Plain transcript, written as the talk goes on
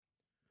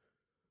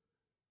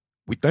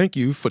We thank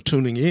you for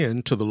tuning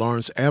in to the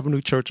Lawrence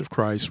Avenue Church of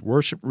Christ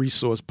Worship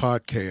Resource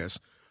Podcast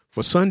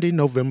for Sunday,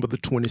 November the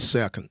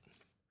 22nd.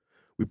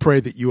 We pray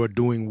that you are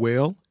doing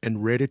well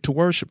and ready to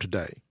worship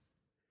today.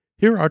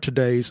 Here are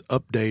today's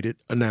updated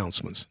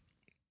announcements.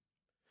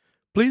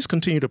 Please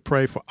continue to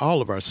pray for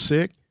all of our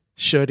sick,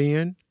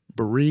 shut-in,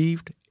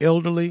 bereaved,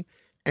 elderly,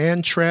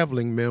 and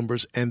traveling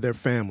members and their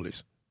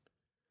families.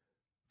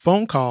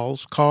 Phone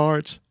calls,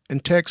 cards,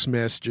 and text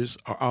messages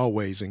are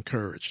always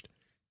encouraged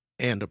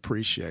and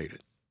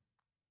appreciated.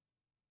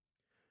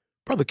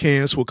 Brother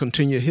Cans will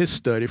continue his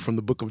study from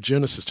the book of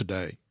Genesis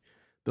today.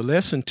 The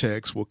lesson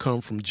text will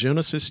come from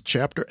Genesis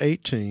chapter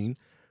 18,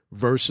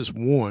 verses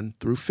 1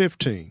 through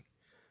 15.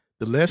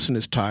 The lesson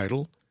is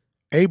titled,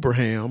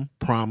 Abraham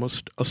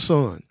Promised a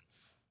Son.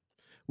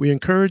 We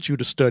encourage you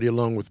to study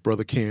along with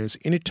Brother Cans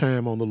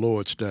anytime on the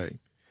Lord's Day,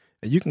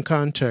 and you can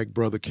contact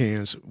Brother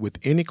Cans with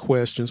any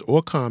questions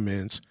or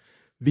comments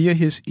via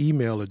his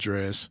email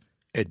address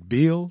at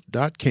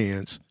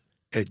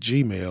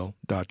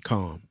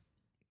bill.cans@gmail.com.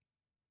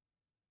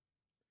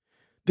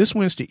 This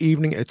Wednesday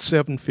evening at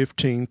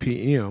 7:15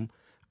 p.m.,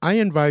 I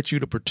invite you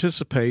to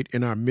participate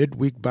in our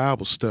midweek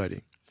Bible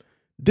study.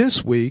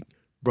 This week,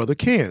 Brother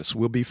Cans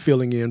will be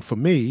filling in for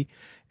me,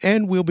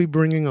 and we'll be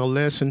bringing a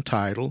lesson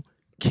titled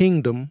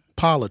Kingdom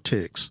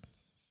Politics,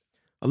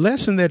 a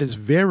lesson that is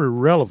very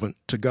relevant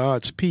to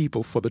God's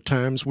people for the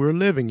times we're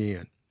living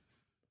in.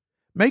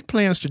 Make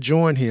plans to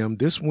join him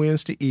this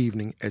Wednesday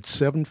evening at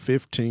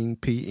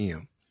 7:15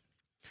 p.m.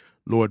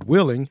 Lord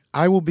willing,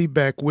 I will be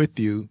back with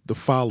you the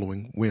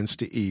following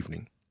Wednesday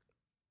evening.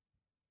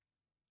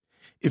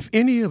 If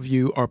any of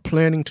you are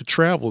planning to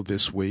travel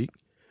this week,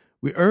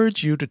 we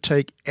urge you to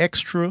take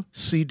extra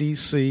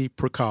CDC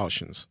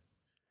precautions.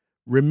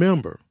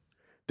 Remember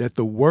that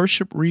the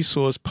Worship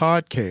Resource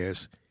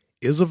Podcast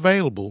is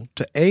available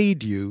to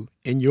aid you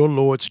in your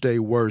Lord's Day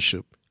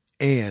worship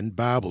and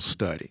Bible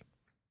study.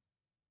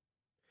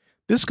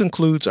 This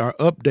concludes our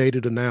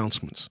updated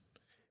announcements.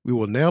 We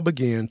will now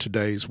begin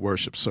today's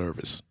worship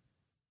service.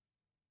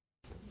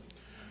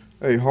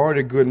 A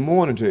hearty good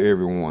morning to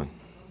everyone.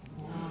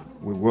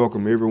 We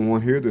welcome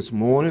everyone here this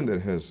morning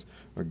that has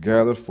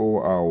gathered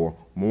for our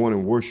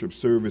morning worship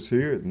service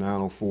here at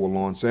 904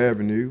 Lawrence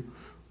Avenue.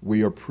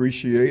 We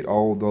appreciate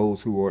all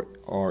those who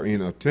are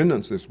in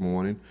attendance this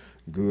morning.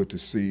 Good to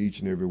see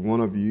each and every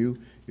one of you.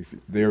 If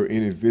there are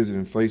any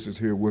visiting faces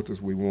here with us,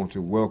 we want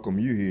to welcome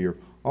you here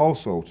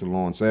also to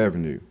Lawrence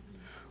Avenue.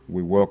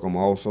 We welcome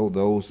also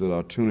those that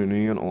are tuning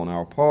in on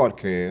our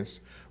podcast.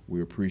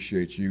 We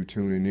appreciate you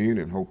tuning in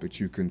and hope that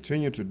you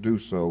continue to do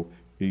so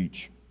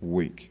each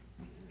week.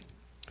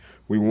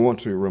 We want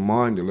to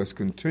remind you, let's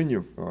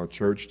continue,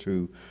 church,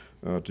 to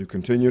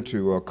continue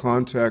to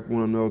contact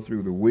one another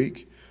through the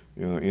week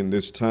in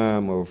this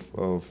time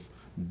of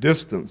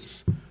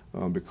distance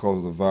because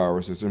of the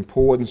virus. It's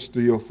important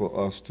still for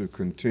us to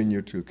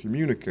continue to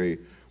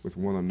communicate with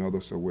one another,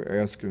 so we're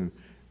asking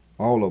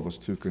all of us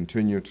to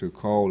continue to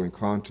call and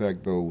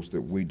contact those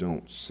that we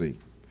don't see.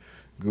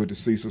 Good to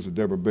see Sister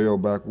Deborah Bell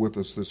back with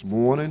us this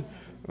morning.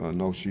 I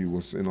know she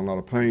was in a lot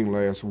of pain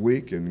last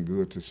week, and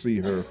good to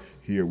see her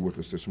here with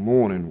us this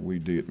morning. We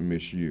did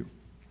miss you.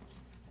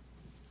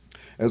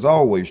 As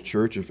always,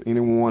 church, if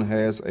anyone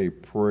has a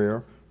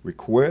prayer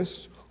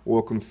request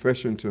or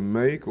confession to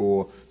make,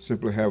 or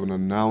simply have an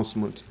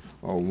announcement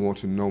or want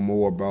to know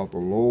more about the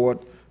Lord,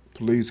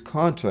 please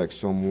contact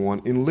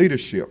someone in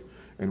leadership,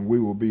 and we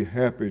will be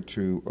happy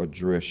to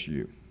address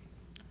you.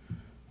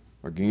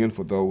 Again,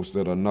 for those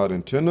that are not in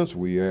attendance,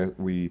 we are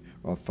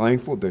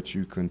thankful that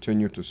you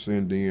continue to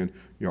send in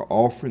your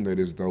offering. That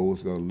is,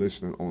 those that are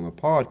listening on the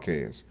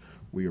podcast.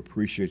 We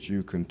appreciate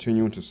you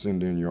continuing to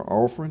send in your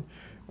offering.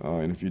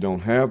 And if you don't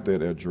have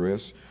that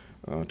address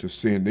to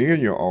send in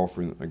your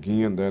offering,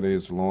 again, that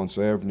is Lawrence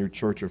Avenue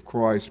Church of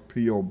Christ,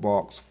 P.O.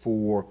 Box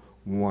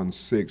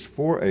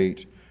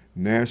 41648,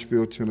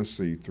 Nashville,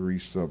 Tennessee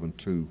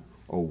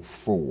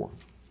 37204.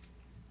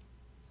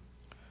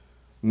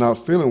 Not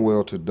feeling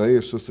well today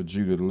is Sister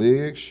Judith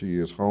Legg. She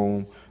is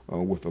home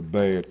with a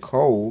bad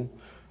cold.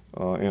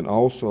 And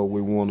also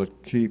we want to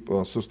keep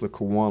Sister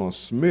Kawana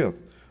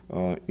Smith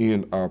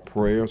in our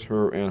prayers,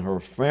 her and her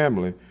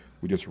family.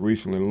 We just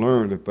recently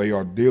learned that they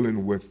are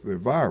dealing with the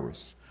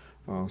virus.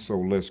 So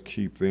let's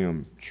keep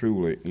them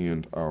truly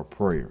in our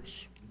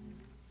prayers.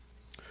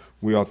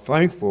 We are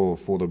thankful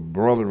for the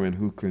brethren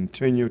who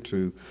continue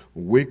to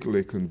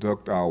weekly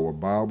conduct our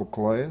Bible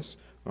class.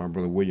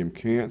 Brother William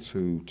Kentz,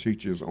 who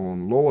teaches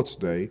on Lord's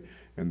Day,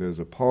 and there's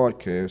a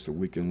podcast that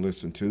we can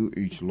listen to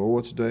each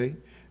Lord's Day,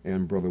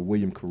 and Brother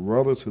William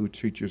Carruthers, who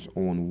teaches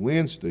on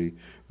Wednesday,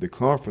 the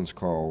conference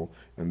call,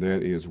 and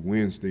that is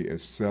Wednesday at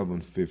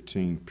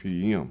 7:15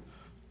 p.m.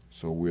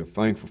 So we're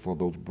thankful for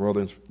those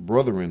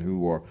brethren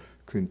who are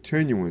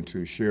continuing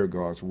to share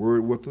God's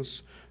word with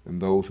us, and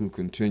those who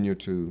continue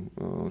to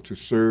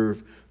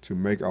serve to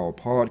make our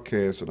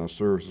podcast and our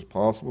services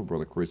possible,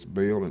 Brother Chris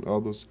Bell and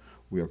others.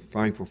 We are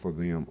thankful for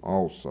them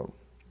also.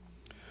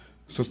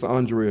 Sister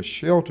Andrea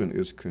Shelton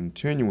is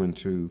continuing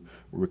to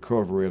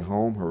recover at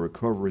home. Her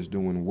recovery is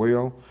doing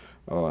well,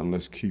 and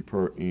let's keep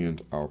her in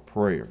our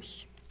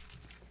prayers.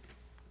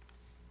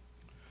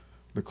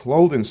 The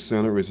clothing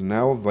center is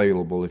now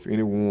available if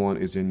anyone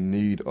is in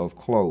need of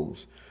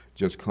clothes.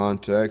 Just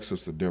contact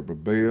Sister Deborah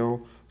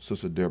Bell,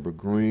 Sister Deborah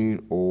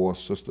Green, or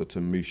Sister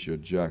Tamisha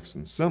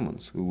Jackson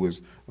Simmons, who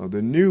is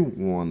the new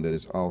one that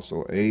is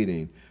also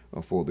aiding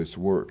for this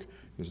work.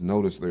 As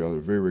noticed, they are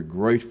very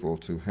grateful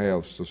to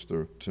have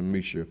Sister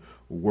Tamisha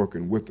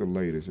working with the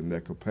ladies in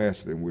that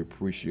capacity, and we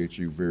appreciate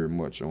you very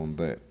much on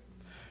that.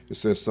 It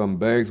says some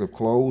bags of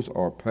clothes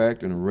are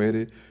packed and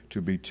ready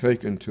to be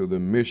taken to the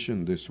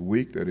mission this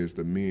week. That is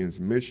the men's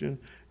mission,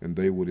 and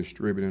they will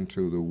distribute them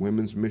to the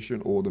women's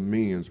mission or the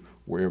men's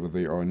wherever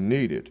they are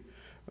needed.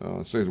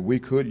 It says we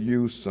could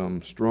use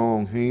some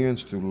strong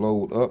hands to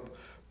load up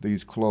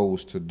these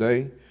clothes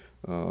today.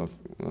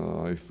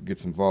 If get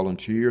some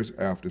volunteers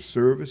after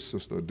service,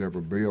 Sister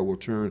Deborah Bell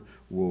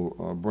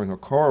will bring her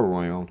car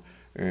around,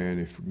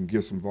 and if we can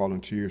get some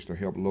volunteers to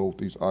help load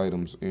these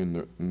items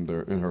in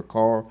her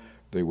car,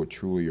 they would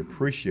truly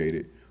appreciate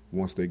it.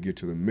 Once they get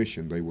to the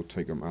mission, they will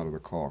take them out of the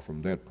car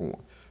from that point.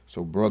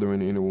 So,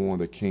 brethren, anyone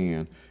that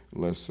can,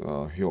 let's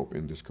help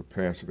in this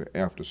capacity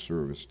after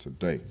service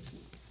today.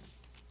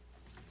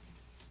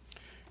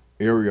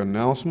 Area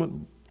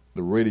announcement: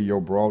 the radio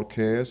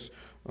broadcast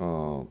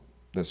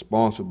that's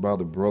sponsored by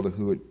the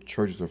Brotherhood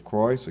Churches of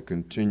Christ are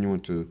continuing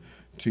to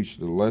teach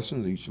the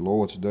lessons each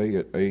Lord's Day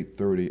at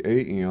 8:30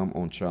 a.m.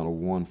 on channel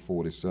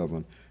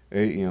 147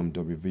 AM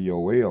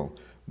WVOL.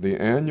 The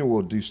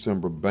annual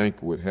December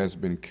banquet has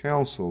been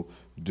canceled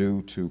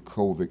due to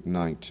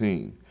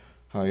COVID-19.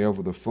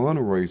 However, the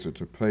fundraiser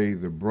to pay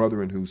the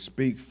brethren who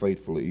speak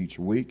faithfully each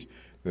week,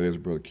 that is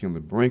Brother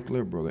Kendall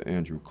Brinkley, Brother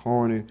Andrew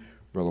Carney,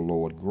 Brother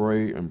Lloyd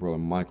Gray, and Brother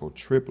Michael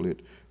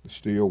Triplett,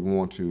 still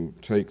want to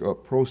take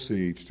up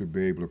proceeds to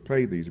be able to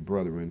pay these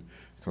brethren,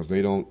 because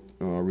they don't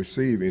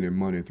receive any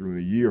money through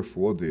the year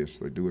for this.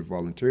 They do it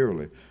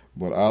voluntarily,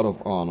 but out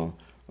of honor,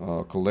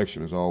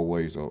 contribution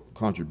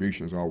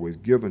is always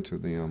given to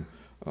them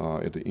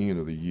at the end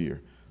of the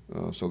year.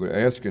 So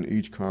they're asking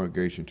each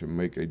congregation to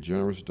make a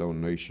generous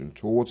donation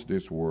towards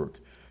this work,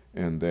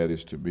 and that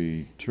is to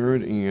be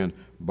turned in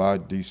by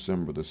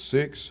December the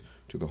 6th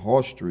to the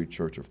Hart Street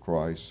Church of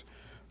Christ,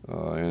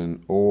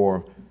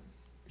 or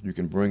you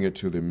can bring it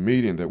to the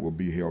meeting that will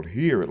be held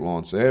here at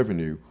Lawrence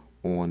Avenue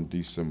on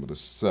December the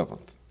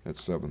 7th at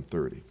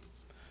 7:30.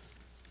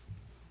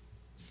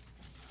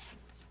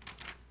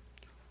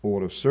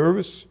 Order of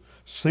service: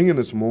 singing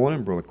this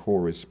morning, Brother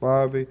Corey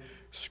Spivey;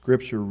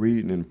 scripture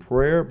reading and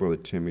prayer, Brother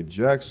Timmy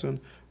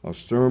Jackson; a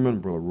sermon,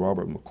 Brother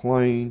Robert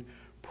McLean;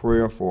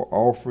 prayer for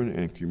offering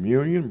and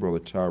communion, Brother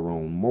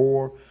Tyrone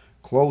Moore;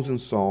 closing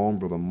song,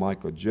 Brother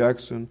Michael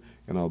Jackson;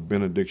 and our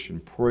benediction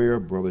prayer,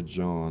 Brother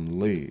John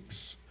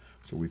Legs.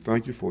 So we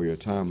thank you for your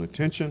time and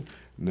attention.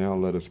 Now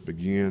let us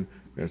begin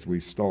as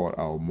we start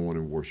our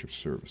morning worship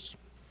service.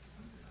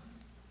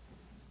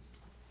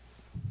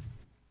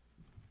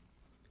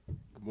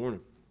 Good morning.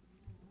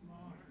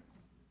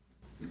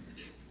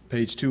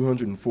 Page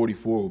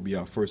 244 will be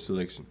our first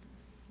selection.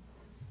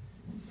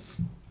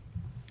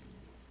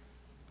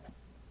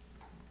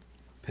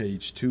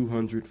 Page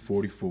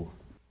 244.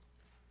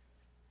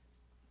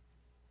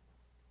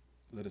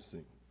 Let us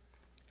sing.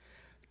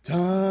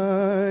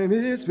 Time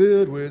is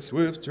filled with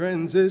swift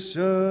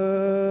transition.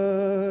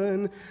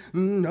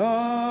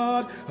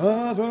 Not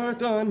of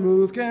earth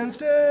unmoved can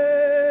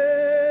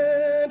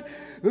stand.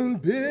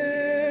 Build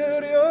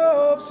your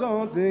hopes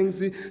on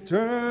things eternal.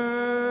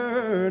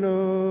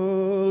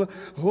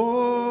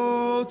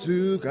 Hold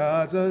to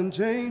God's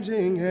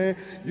unchanging hand.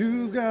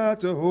 You've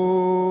got to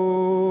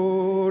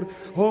hold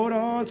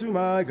on to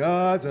my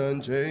God's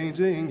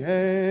unchanging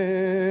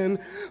hand.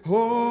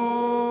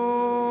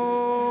 Hold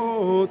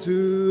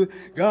to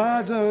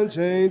God's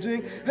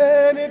unchanging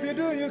hand. If you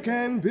do, you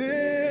can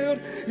build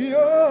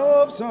your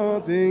hopes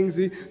on things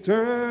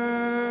eternal.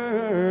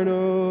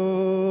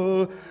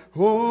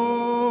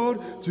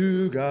 Hold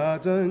to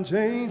God's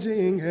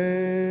unchanging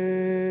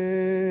hand.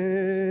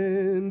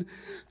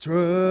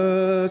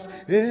 Trust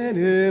in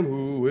Him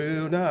who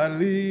will not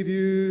leave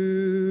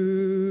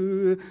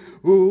you.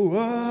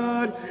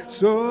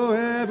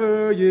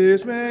 Whatsoever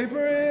years may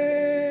bring,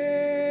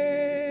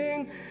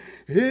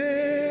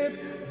 if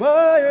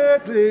by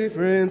earthly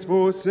friends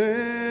forsaken,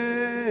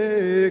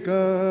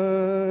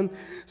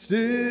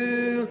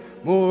 still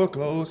more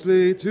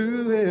closely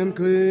to Him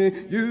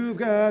cling. You've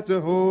got to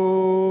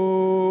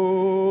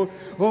hold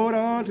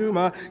on to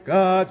my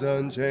God's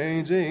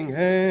unchanging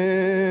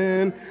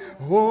hand.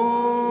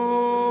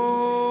 Hold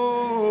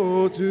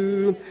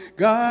to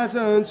God's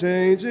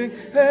unchanging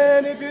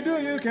hand. If you do,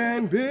 you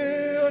can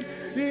build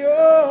your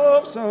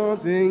hopes on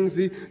things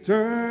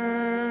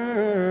eternal.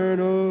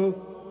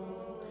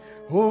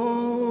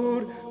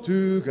 Hold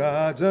to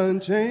God's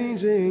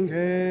unchanging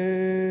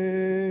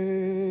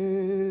hand.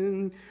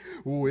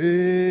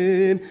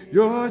 When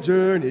your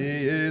journey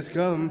is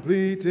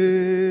completed,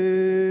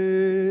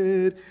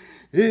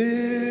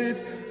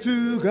 if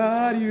To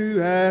God you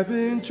have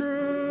been true.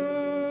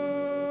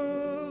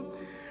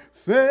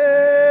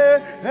 Fair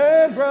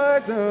and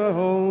bright the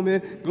home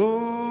in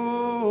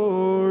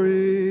glory.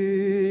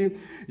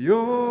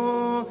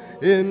 Your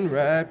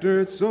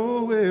enraptured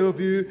soul will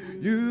view.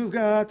 You've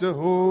got to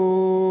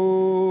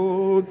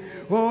hold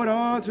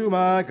on to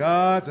my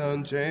God's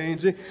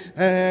unchanging.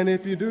 And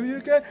if you do, you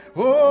can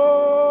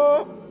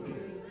hold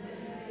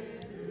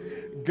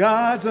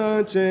God's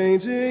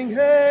unchanging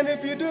hand.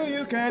 If you do,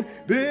 you can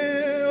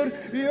build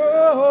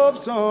your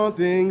hopes on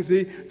things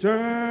eternal.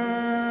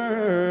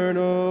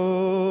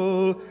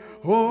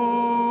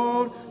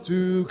 Hold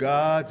to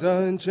God's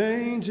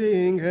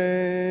unchanging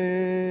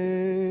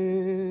hand.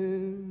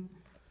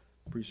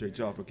 Appreciate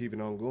y'all for keeping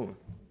on going.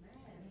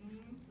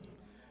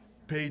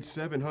 Page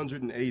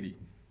 780.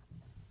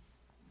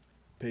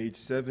 Page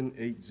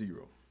 780.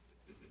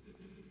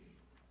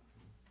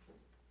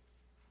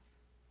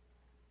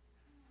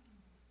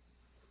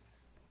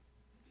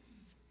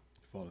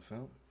 Father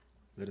Fount,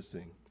 let us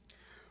sing.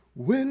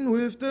 When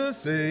with the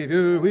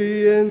Savior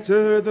we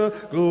enter the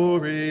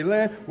glory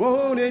land,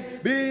 won't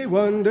it be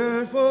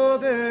wonderful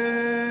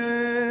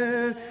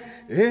there?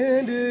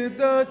 Ended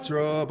the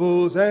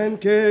troubles and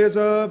cares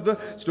of the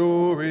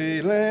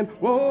storyland,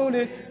 won't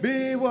it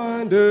be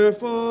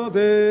wonderful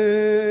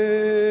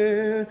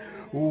there?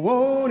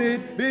 Won't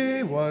it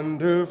be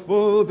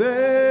wonderful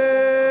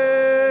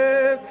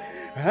there?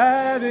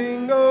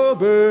 Having no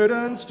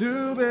burdens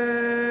to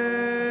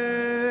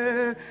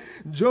bear,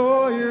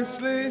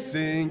 joyously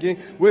singing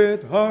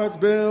with heart's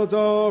bells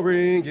all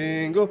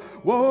ringing. Oh,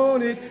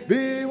 won't it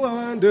be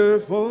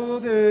wonderful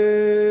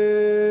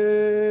there?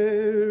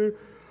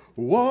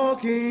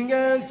 Walking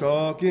and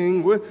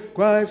talking with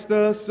Christ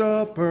the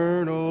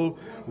supernal,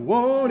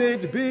 won't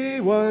it be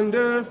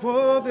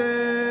wonderful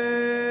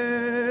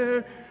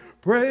there?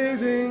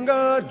 Praising,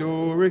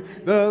 adoring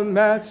the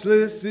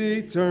matchless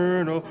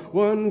eternal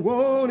one,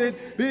 won't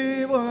it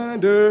be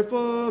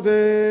wonderful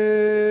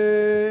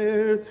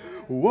there?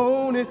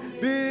 Won't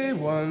it be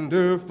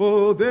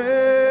wonderful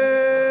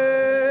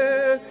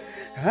there?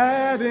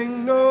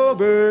 Having no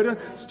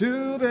burdens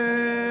to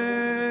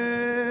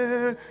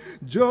bear,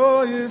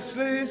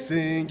 joyously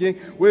singing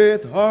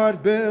with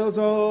heart bells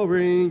all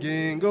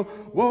ringing. Oh,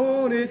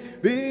 won't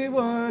it be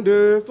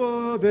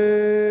wonderful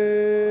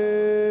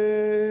there?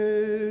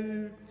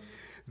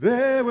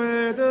 There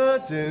where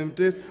the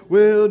tempest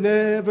will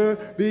never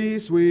be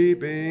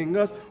sweeping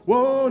us,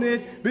 won't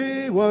it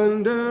be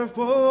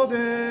wonderful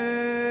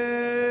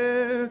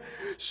there?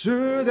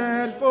 Sure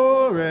that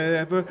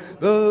forever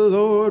the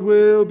Lord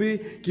will be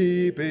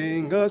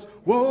keeping us,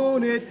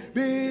 won't it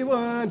be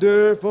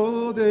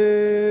wonderful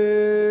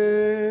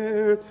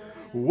there?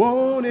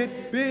 Won't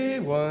it be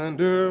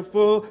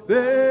wonderful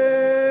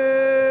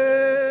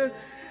there?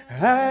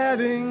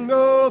 Having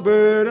no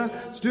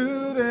burdens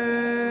to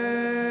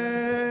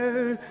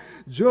bear,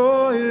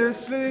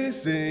 joyously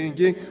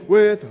singing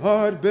with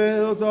heart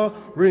bells all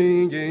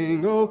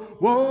ringing. Oh,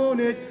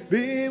 won't it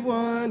be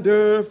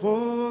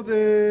wonderful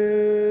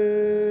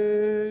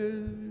there?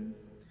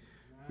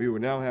 We will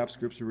now have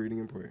scripture reading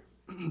and prayer.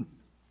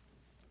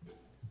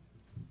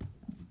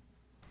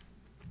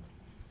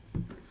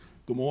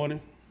 Good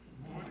morning.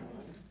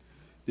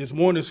 This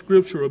morning's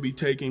scripture will be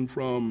taken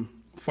from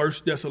 1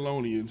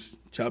 Thessalonians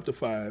chapter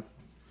 5,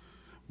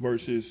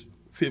 verses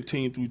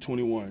 15 through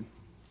 21.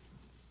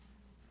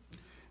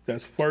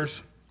 That's 1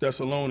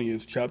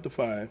 Thessalonians chapter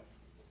 5,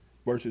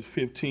 verses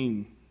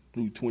 15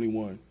 through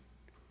 21.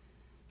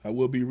 I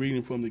will be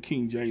reading from the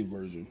King James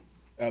Version,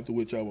 after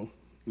which I will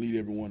lead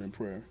everyone in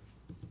prayer.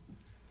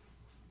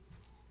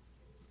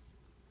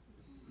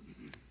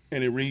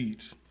 And it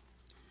reads,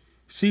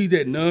 "See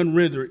that none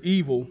render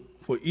evil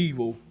for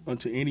evil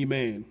unto any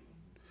man,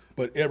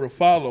 but ever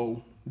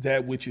follow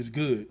that which is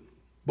good,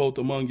 both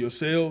among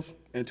yourselves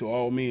and to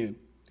all men.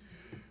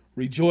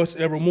 Rejoice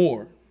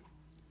evermore,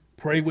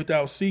 pray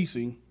without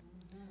ceasing,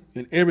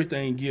 in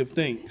everything give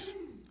thanks,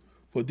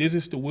 for this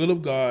is the will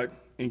of God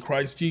in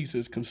Christ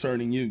Jesus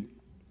concerning you.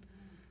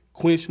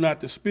 Quench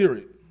not the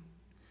spirit,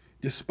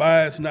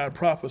 despise not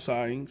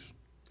prophesying,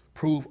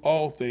 prove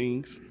all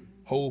things,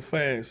 hold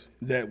fast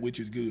that which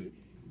is good."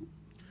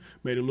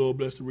 May the Lord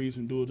bless the readers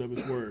and doers of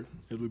his word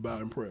as we bow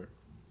in prayer.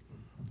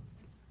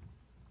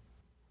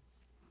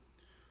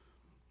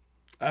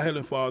 Our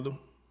Heavenly Father,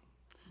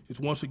 just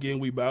once again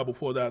we bow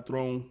before thy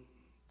throne,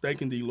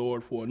 thanking thee,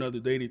 Lord, for another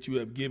day that you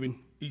have given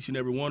each and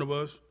every one of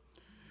us.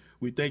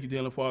 We thank you, dear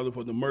Heavenly Father,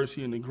 for the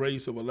mercy and the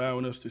grace of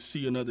allowing us to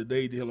see another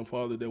day, dear Heavenly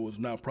Father, that was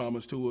not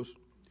promised to us.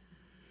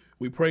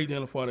 We pray, dear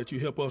Heavenly Father, that you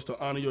help us to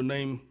honor your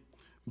name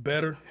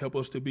better, help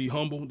us to be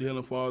humble, dear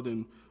Heavenly Father,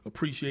 and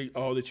appreciate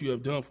all that you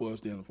have done for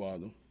us, dear Heavenly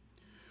Father.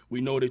 We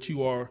know that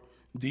you are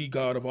the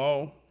God of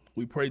all.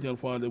 We pray, dear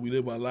Heavenly Father, that we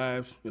live our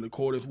lives in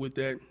accordance with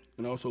that,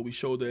 and also we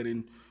show that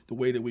in the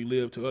way that we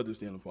live to others,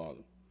 dear Heavenly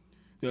Father.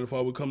 Dear Heavenly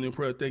Father, we come in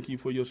prayer thanking you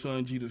for your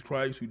Son, Jesus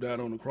Christ, who died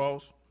on the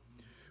cross.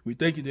 We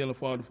thank you, dear Heavenly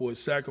Father, for his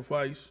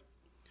sacrifice.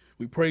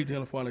 We pray, dear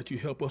Heavenly Father, that you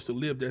help us to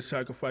live that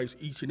sacrifice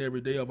each and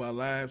every day of our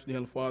lives, dear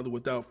Heavenly Father,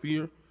 without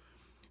fear.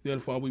 Dear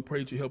Father, we pray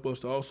that you help us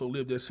to also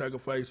live that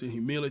sacrifice in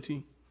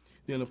humility.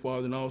 Dear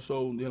Father, and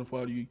also, dear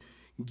Father, you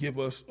give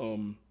us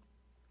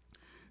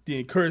the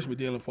encouragement,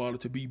 dear Father,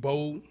 to be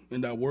bold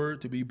in thy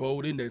word, to be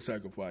bold in that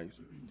sacrifice.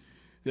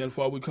 Dear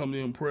Father, we come to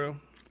you in prayer,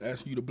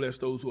 asking you to bless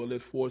those who are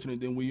less fortunate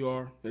than we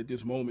are at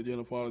this moment.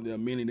 Dear Father, there are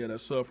many that are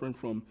suffering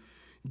from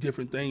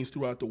different things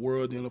throughout the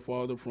world, dear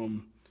Father,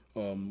 from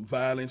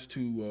violence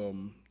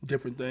to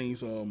different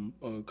things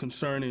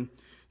concerning,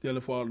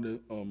 dear Father, the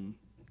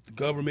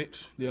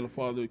governments, dear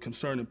Father,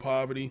 concerning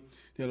poverty.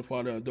 Dear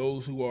Father,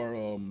 those who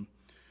are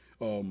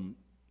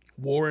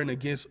warring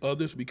against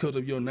others because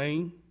of your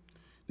name.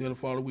 Dear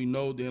Father, we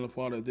know, dear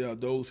Father, there are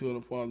those,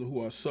 dear Father,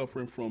 who are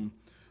suffering from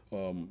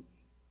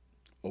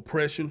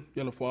oppression,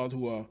 dear Father,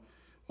 who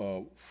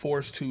are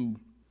forced to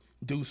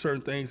do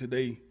certain things that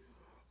they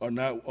are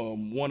not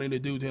wanting to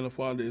do, dear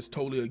Father, that is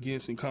totally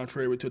against and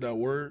contrary to thy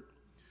word.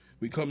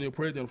 We come to your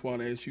prayer, dear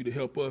Father, and ask you to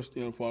help us,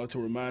 dear Father, to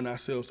remind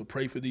ourselves to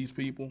pray for these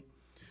people.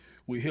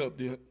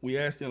 We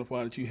ask, dear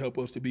Father, that you help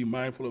us to be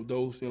mindful of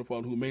those, dear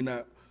Father, who may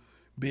not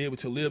be able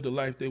to live the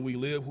life that we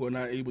live, who are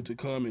not able to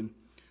come and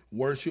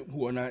worship,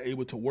 who are not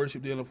able to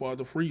worship, dear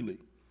Father, freely.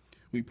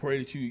 We pray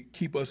that you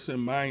keep us in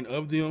mind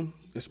of them,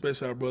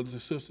 especially our brothers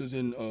and sisters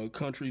in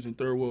countries and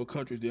third world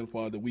countries, dear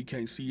Father, that we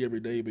can't see every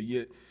day, but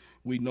yet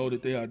we know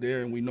that they are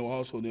there, and we know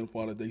also, dear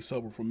Father, they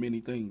suffer from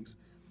many things.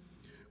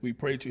 We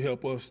pray that you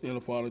help us, dear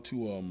Father,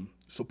 to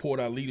support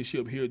our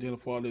leadership here, dear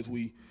Father, as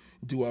we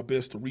do our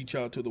best to reach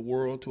out to the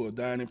world, to a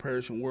dying and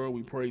perishing world.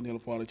 We pray, dear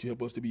Father, that you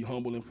help us to be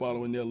humble and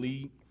following their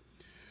lead.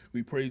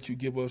 We pray that you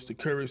give us the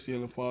courage,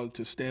 dear Father,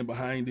 to stand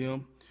behind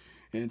them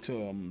and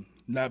to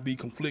not be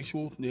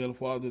conflictual, dear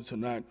Father, to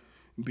not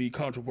be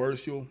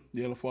controversial,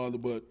 dear Father,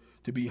 but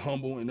to be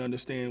humble and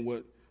understand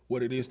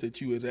what it is that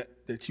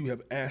you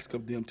have asked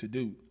of them to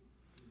do.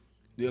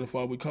 Dear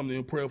Father, we come to you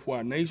in prayer for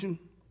our nation.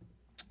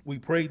 We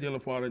pray, dear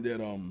Father,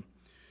 that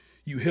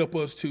you help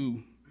us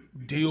to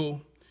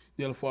deal,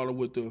 dear Father,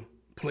 with the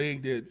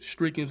plague that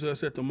strikens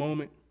us at the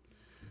moment.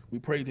 We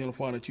pray, dear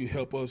Father, that you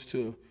help us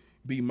to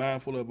be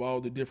mindful of all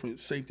the different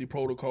safety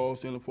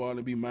protocols, dear Father,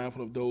 and be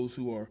mindful of those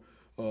who are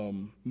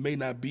may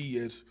not be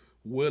as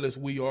well as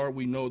we are.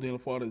 We know, dear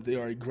Father, that they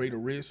are a greater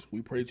risk.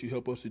 We pray that you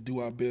help us to do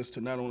our best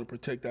to not only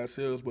protect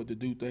ourselves, but to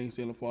do things,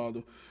 dear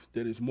Father,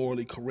 that is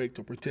morally correct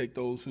to protect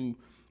those who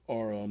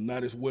are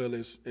not as well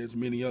as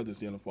many others,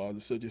 dear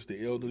Father, such as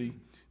the elderly,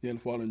 dear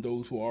Father, and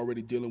those who are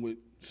already dealing with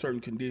certain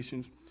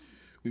conditions.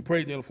 We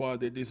pray, dear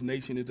Father, that this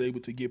nation is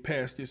able to get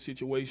past this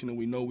situation, and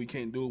we know we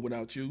can't do it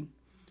without you.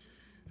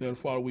 Dear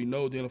Father, we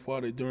know, dear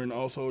Father,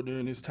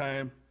 during this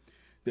time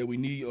that we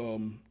need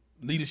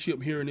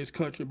leadership here in this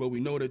country, but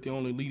we know that the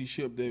only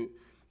leadership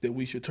that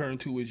we should turn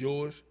to is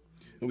yours.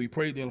 And we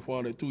pray, dear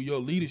Father, that through your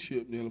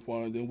leadership, dear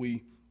Father, that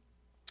we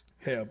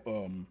have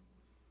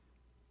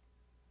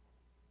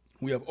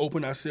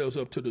opened ourselves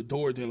up to the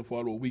door, dear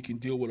Father, where we can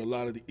deal with a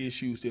lot of the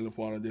issues, dear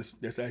Father,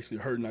 that's actually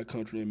hurting our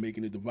country and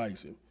making it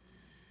divisive.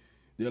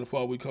 Dear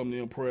Father, we come to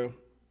you in prayer,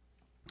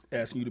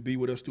 asking you to be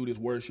with us through this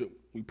worship.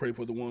 We pray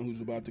for the one who's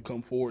about to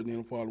come forward,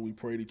 dear Father. We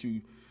pray that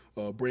you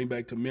bring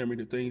back to memory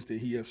the things that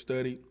he has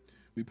studied.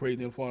 We pray,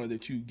 dear Father,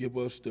 that you give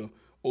us the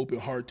open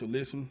heart to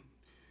listen.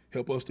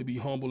 Help us to be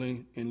humble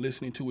in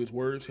listening to his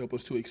words. Help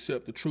us to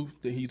accept the truth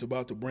that he's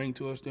about to bring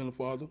to us, dear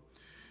Father.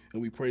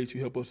 And we pray that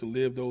you help us to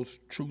live those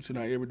truths in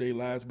our everyday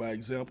lives by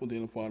example,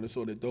 dear Father,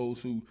 so that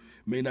those who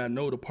may not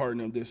know the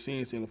pardon of their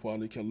sins, dear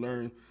Father, can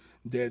learn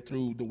that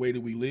through the way that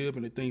we live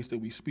and the things that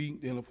we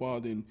speak, dear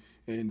Father,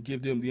 and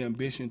give them the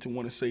ambition to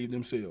want to save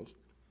themselves.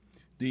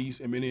 These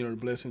and many other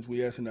blessings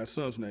we ask in our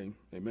Son's name.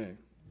 Amen.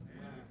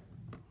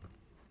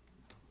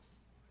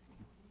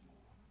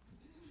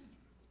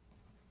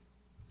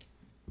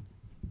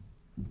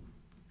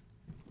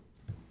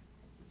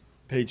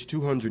 Page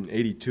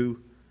 282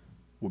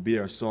 will be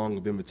our song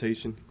of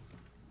invitation.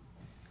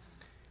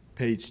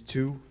 Page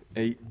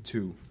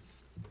 282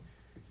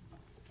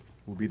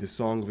 will be the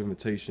song of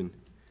invitation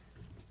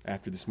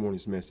after this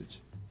morning's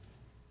message.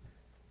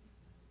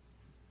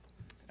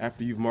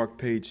 After you've marked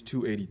page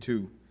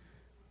 282,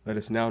 let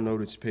us now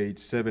notice page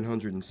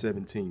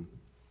 717.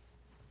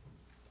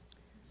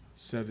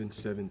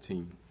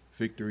 717,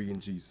 Victory in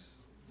Jesus.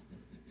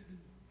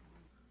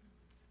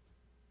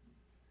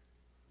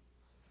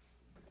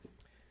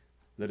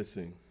 Let us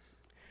sing.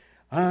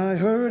 I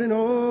heard an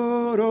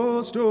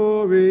old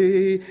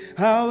story,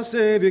 how a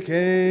Savior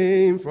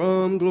came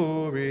from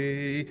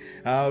glory,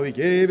 how he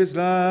gave his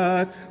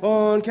life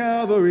on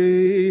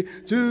Calvary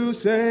to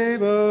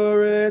save a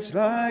wretch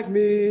like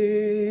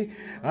me.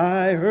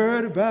 I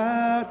heard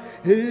about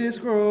his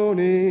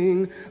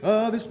groaning,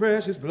 of his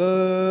precious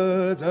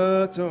blood's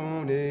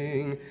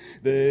atoning.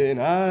 Then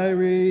I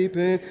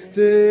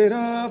repented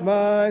of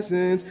my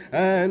sins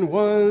and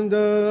won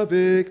the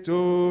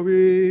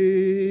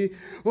victory.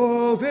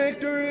 Oh,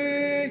 victory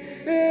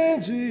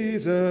in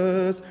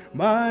Jesus,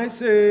 my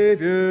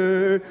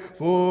Savior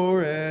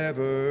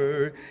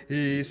forever.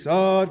 He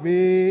sought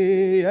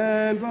me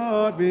and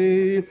bought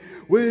me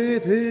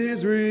with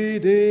his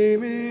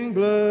redeeming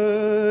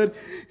blood.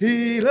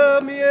 He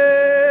loved me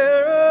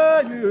ere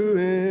I knew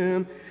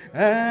him,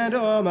 and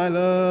all my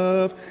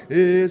love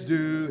is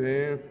due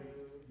him.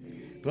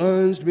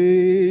 Plunged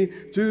me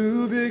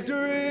to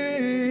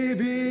victory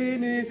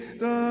beneath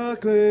the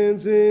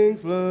cleansing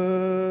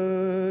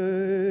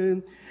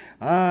flood.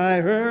 I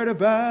heard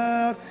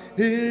about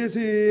his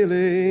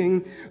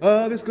healing,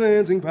 of his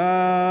cleansing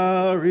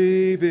power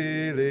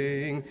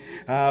revealing,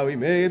 how he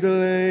made the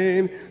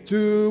lame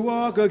to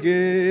walk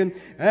again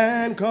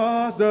and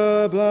caused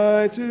the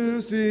blind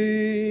to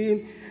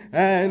see.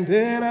 And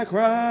then I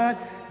cried,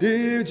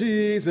 dear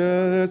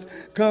Jesus,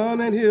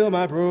 come and heal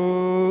my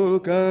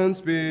broken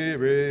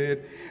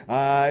spirit.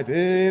 I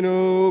then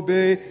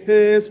obeyed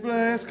his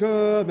blessed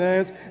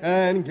commands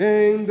and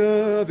gained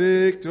the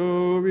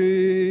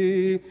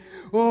victory.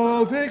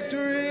 Oh,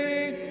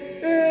 victory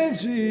in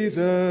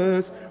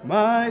Jesus,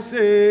 my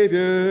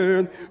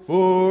Savior,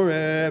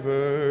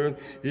 forever.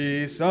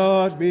 He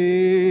sought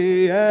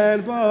me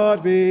and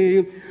bought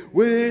me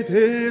with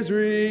his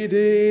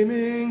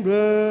redeeming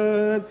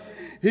blood.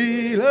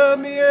 He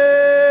loved me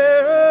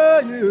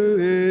ere I knew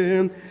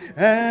him,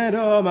 and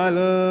all my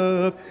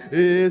love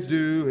is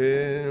due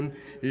him.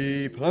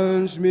 He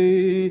plunged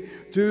me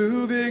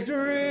to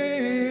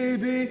victory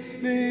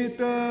beneath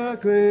the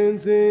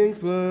cleansing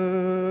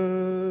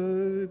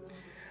flood.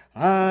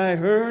 I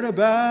heard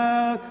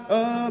about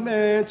a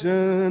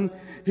mansion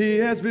he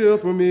has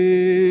built for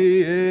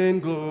me in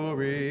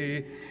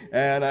glory,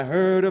 and I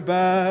heard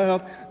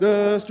about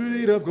the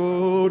street of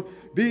gold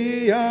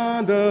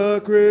beyond the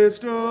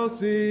crystal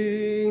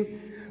sea,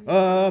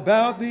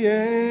 about the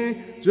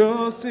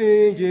angels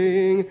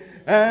singing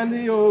and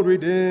the old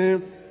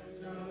redemption.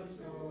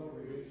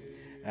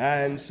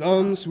 And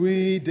some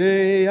sweet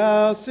day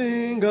I'll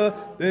sing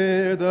up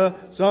there the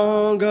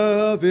song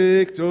of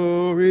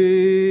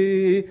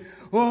victory.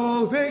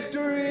 Oh,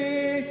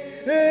 victory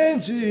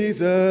in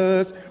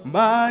Jesus,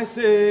 my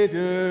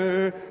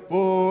Savior,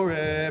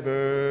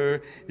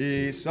 forever.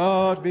 He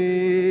sought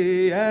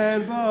me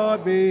and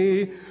bought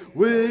me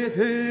with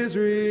his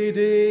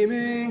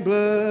redeeming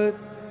blood.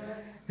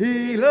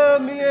 He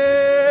loved me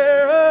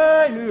ere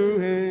I knew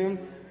him,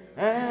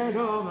 and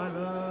all my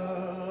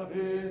love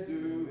is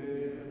due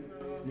him.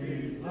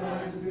 He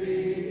plunged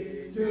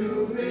me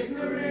to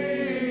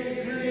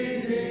victory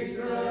beneath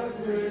the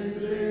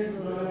cleansing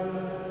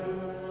blood.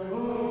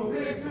 Oh,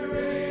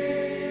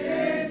 victory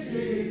in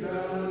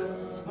Jesus,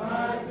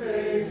 my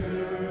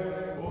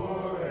Savior,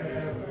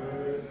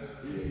 forever.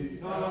 He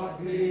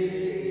sought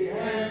me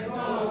and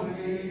bought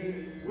me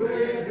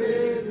with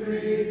his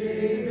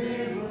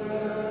redeeming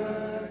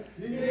blood.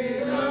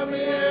 He loved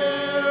me ere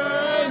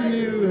I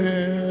knew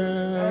him,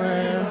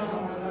 and all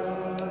my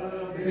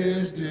love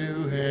is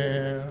due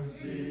him.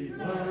 He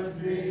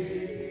plunged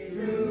me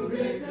to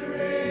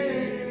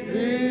victory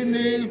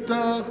beneath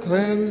the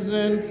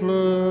cleansing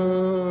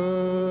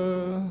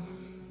flood.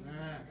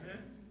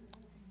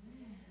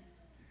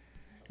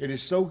 It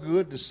is so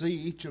good to see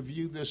each of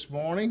you this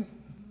morning.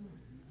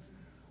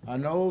 I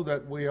know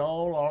that we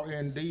all are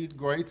indeed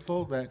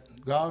grateful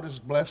that God has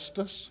blessed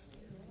us,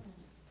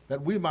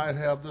 that we might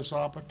have this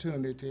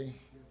opportunity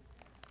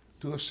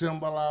to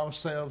assemble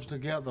ourselves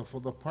together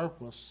for the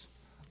purpose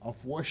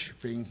of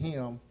worshiping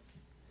Him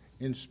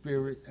in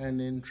spirit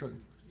and in truth.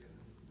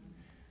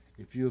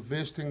 If you're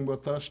visiting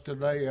with us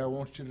today, I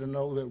want you to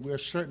know that we're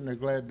certainly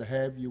glad to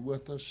have you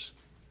with us.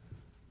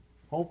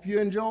 Hope you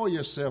enjoy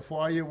yourself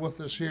while you're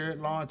with us here at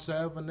Lawrence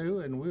Avenue,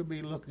 and we'll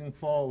be looking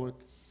forward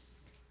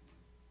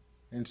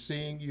and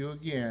seeing you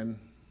again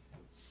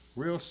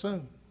real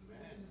soon.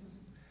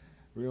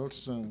 Real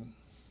soon.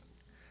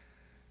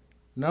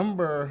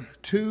 Number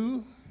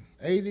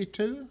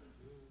 282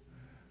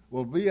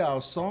 will be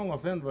our song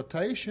of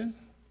invitation.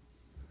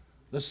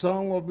 The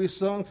song will be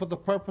sung for the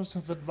purpose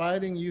of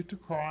inviting you to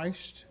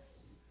Christ.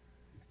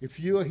 If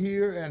you are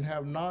here and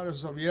have not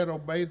as of yet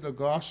obeyed the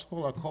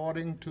gospel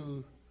according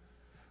to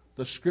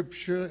the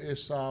scripture,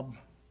 it's our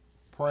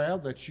prayer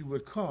that you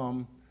would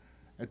come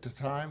at the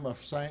time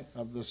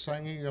of the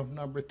singing of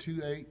number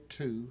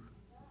 282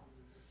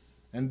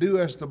 and do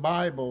as the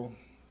Bible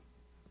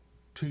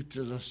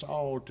teaches us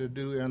all to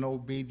do in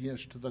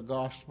obedience to the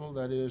gospel.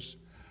 That is,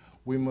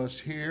 we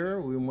must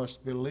hear, we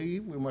must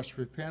believe, we must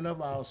repent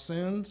of our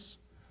sins,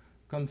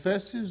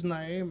 confess His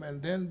name,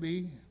 and then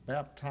be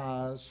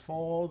baptized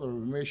for the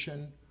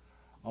remission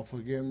of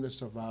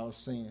forgiveness of our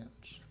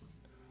sins.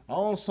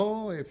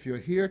 Also, if you're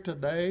here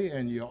today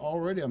and you're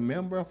already a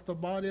member of the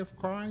body of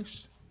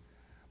Christ,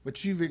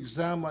 but you've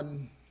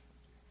examined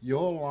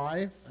your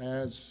life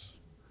as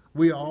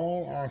we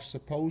all are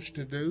supposed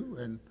to do,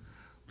 and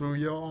through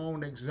your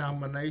own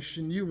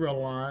examination, you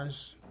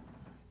realize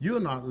you're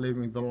not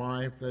living the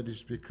life that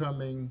is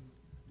becoming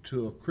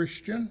to a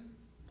Christian,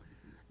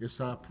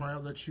 it's our prayer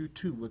that you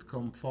too would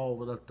come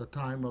forward at the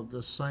time of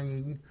the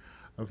singing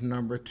of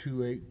number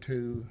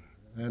 282,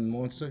 and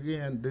once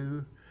again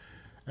do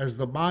as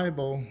the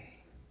Bible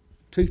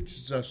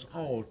teaches us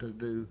all to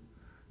do,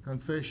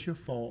 confess your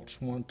faults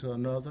one to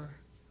another,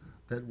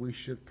 that we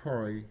should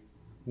pray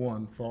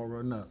one for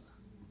another.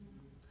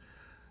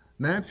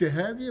 Now, if you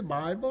have your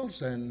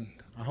Bibles, and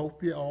I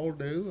hope you all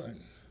do, and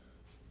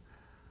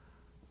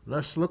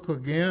let's look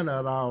again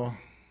at our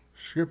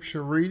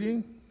scripture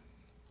reading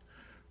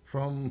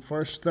from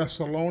 1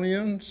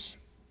 Thessalonians.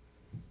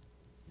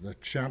 The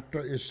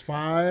chapter is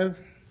 5,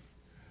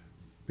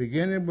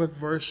 beginning with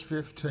verse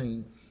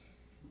 15.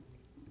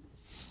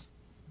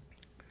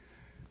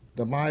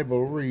 The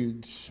Bible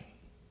reads,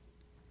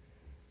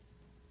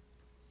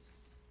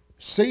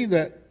 "See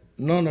that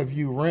none of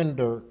you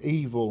render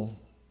evil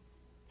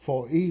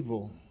for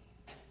evil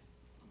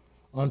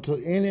unto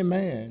any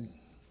man,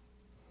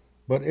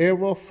 but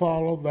ever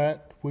follow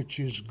that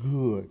which is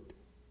good,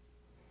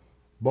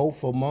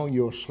 both among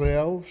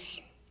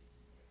yourselves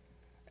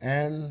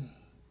and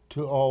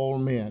to all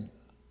men.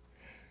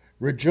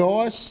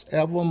 Rejoice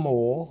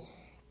evermore,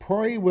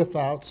 pray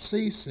without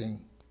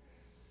ceasing,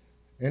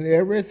 in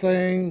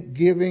everything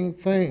giving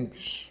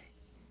thanks,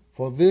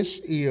 for this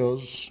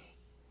is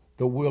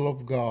the will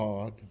of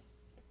God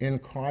in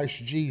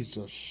Christ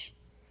Jesus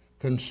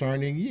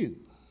concerning you.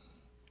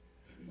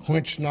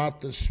 Quench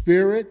not the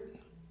spirit,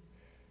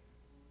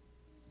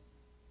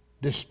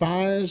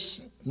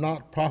 despise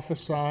not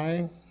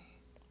prophesying."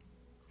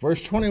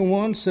 Verse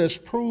 21 says,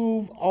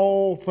 "Prove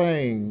all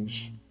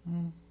things,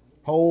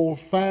 hold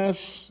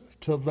fast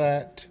to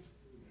that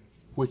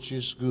which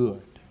is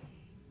good."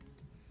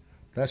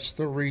 That's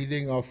the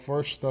reading of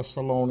 1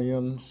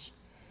 Thessalonians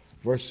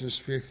verses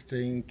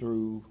 15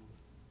 through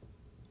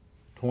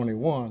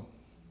 21.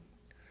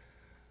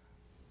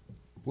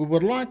 We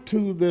would like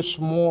to this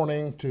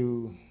morning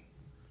to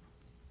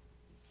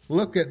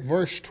look at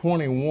verse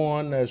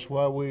 21 as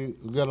where we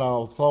get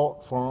our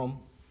thought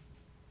from,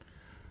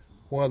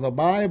 where the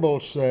Bible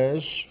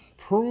says,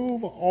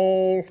 "Prove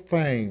all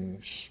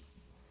things,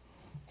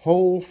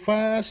 hold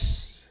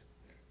fast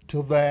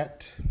to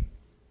that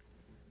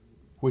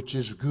which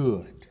is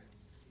good."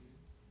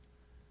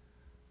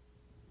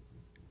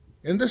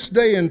 In this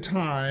day and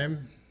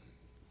time,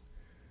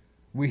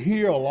 we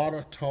hear a lot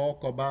of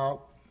talk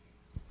about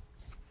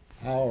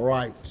our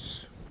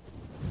rights.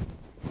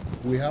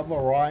 We have a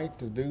right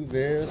to do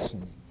this,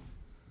 and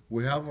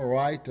we have a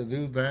right to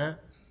do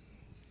that.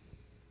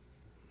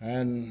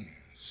 And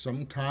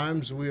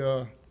sometimes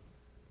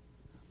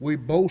we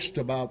boast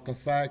about the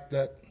fact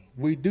that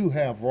we do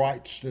have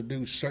rights to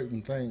do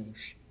certain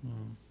things.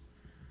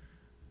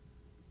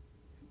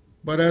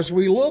 But as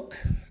we look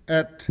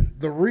at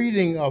the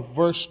reading of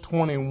verse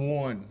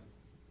 21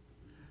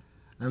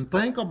 and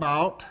think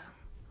about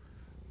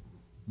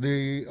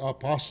the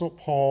Apostle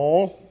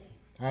Paul,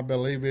 I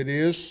believe it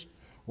is,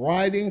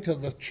 writing to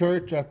the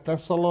church at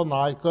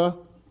Thessalonica,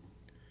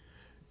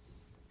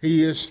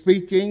 he is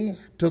speaking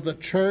to the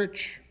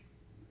church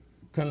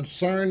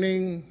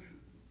concerning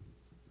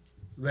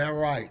their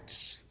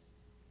rights.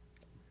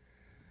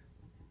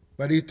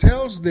 But he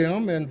tells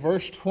them in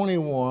verse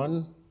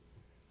 21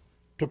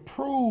 to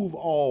prove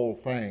all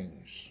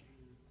things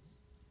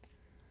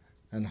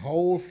and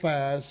hold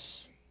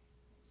fast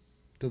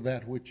to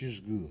that which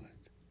is good.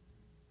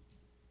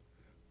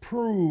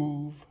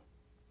 Prove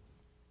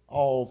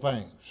all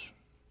things.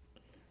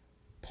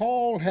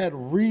 Paul had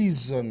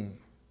reason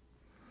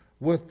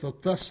with the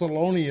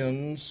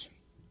Thessalonians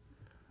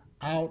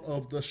out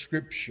of the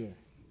scripture.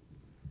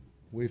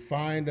 We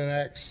find in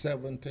Acts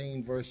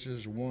 17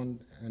 verses 1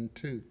 and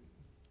 2.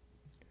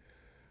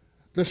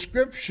 The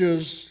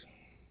scriptures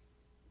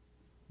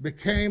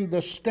became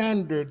the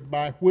standard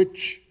by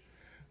which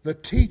the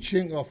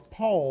teaching of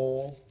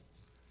Paul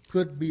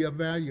could be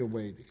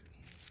evaluated.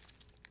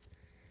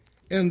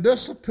 In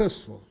this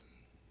epistle,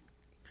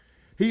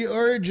 he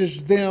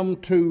urges them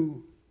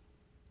to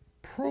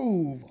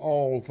prove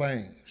all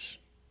things.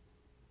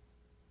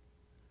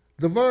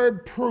 The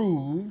verb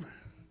prove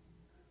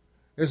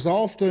is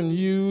often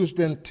used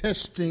in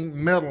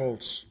testing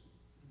metals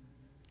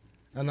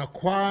and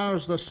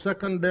acquires the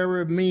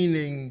secondary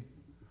meaning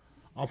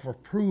of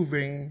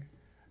approving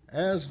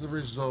as the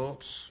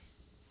results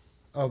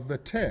of the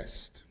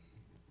test.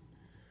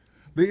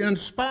 The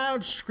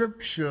inspired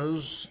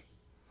scriptures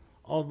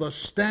are the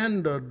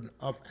standard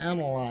of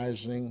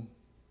analyzing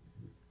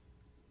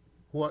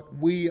what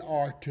we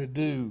are to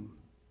do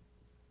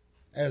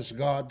as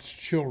God's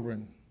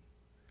children.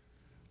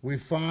 We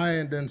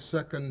find in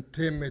 2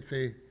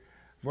 Timothy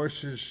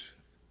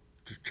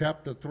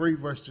chapter 3,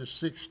 verses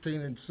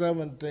 16 and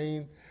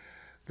 17,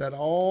 that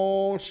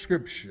all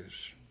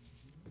scriptures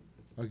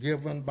are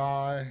given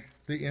by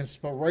the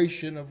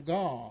inspiration of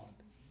God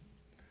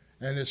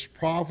and is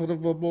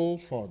profitable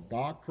for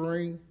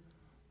doctrine,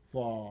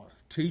 for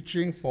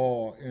teaching,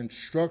 for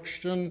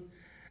instruction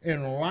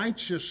in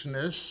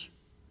righteousness,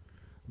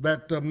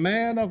 that the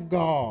man of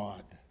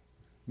God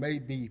may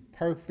be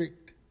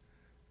perfect,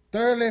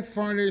 thoroughly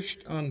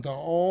furnished unto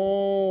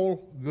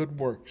all good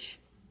works.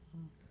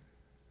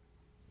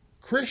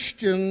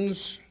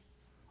 Christians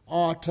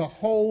are to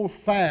hold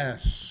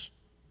fast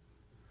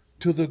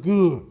to the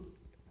good.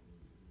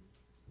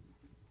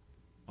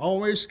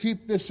 Always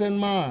keep this in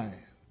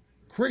mind.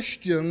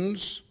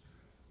 Christians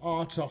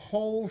are to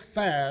hold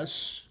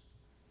fast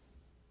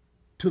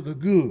to the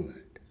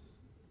good.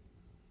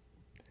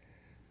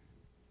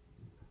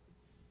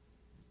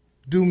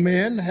 Do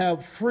men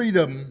have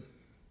freedom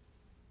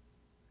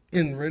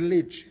in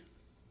religion?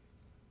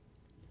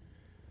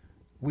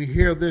 We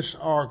hear this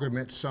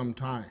argument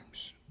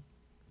sometimes.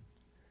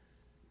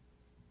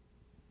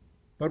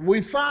 But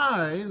we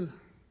find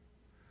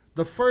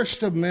the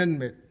First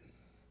Amendment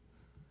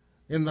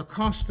in the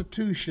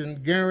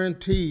Constitution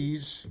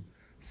guarantees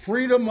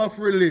freedom of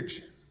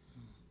religion.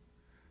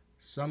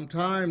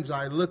 Sometimes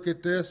I look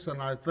at this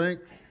and I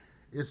think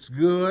it's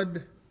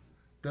good,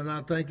 then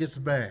I think it's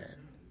bad.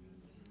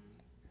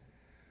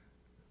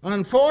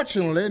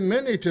 Unfortunately,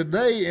 many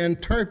today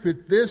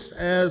interpret this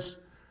as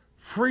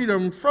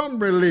freedom from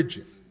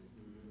religion.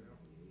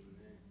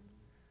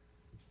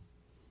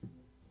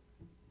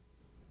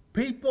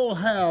 People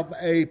have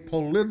a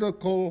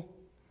political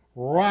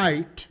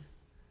right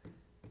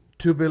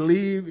to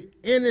believe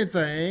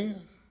anything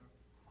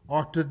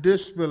or to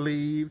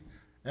disbelieve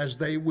as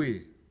they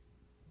will.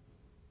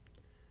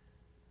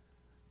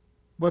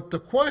 But the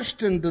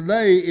question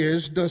today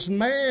is, does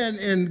man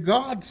in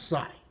God's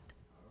sight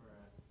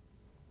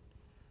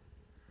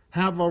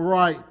have a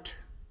right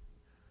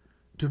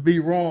to be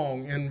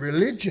wrong in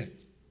religion?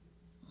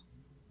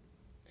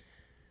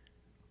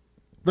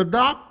 The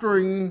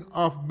doctrine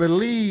of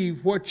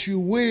believe what you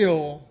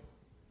will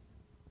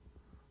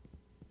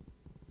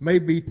may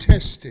be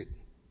tested.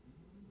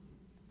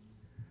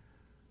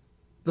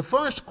 The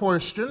first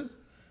question,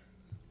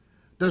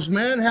 does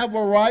man have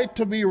a right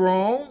to be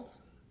wrong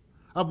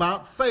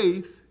about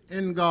faith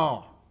in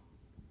God?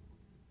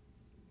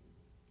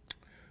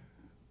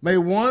 May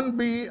one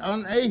be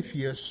an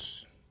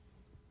atheist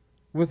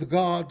with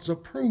God's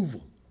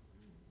approval?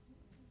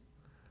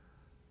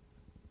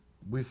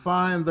 We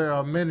find there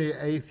are many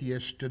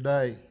atheists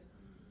today.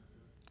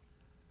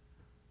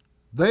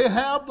 They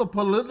have the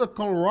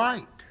political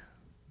right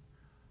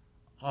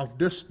of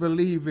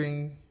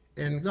disbelieving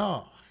in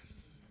God.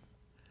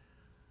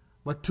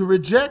 But to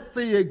reject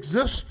the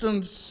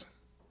existence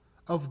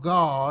of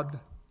God,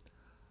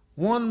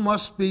 one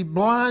must be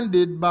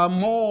blinded by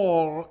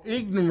moral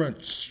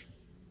ignorance.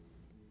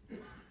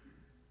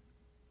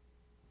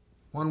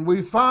 When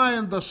we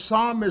find the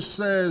psalmist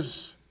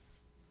says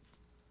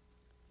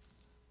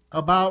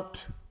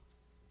about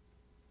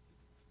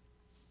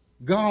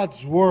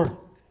God's work,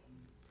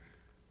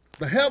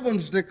 the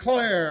heavens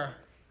declare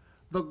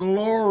the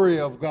glory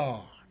of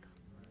God,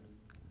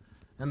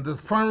 and the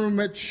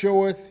firmament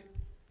showeth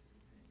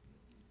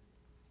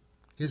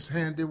his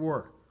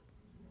handiwork.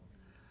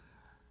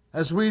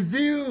 As we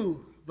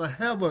view the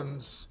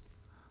heavens,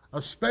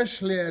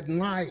 especially at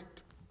night,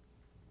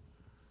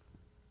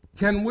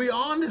 can we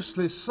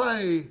honestly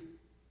say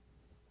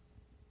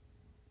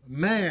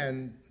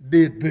man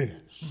did this?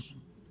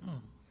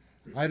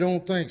 I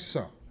don't think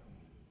so.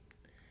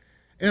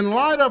 In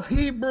light of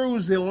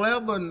Hebrews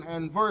 11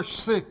 and verse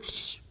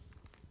 6,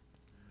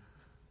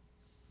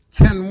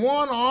 can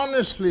one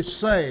honestly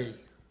say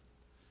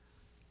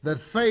that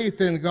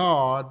faith in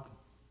God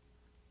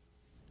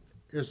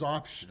is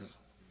optional?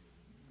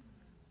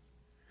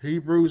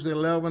 Hebrews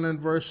 11 and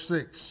verse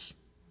 6.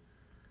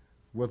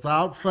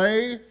 Without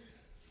faith,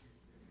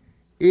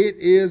 it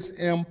is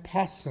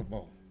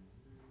impossible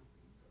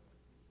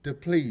to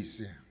please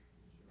him.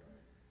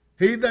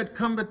 He that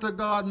cometh to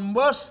God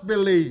must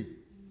believe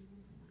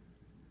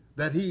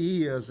that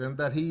he is, and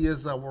that he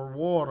is a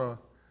rewarder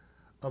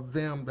of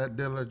them that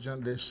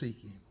diligently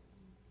seek him.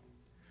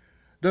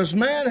 Does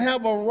man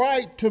have a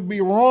right to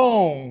be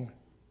wrong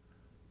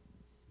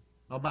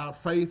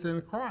about faith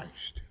in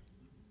Christ?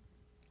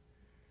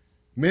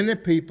 Many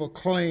people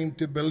claim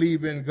to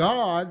believe in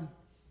God,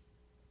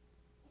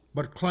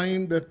 but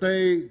claim that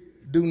they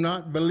do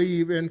not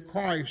believe in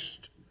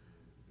Christ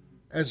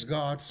as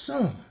God's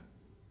Son.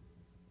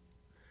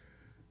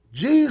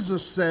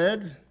 Jesus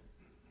said,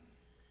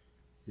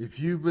 if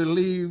you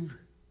believe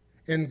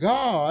in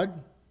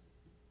God,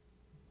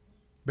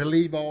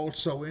 believe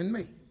also in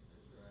me.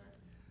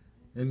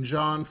 In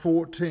John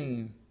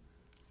 14,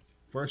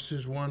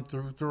 verses 1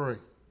 through 3,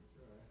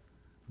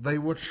 they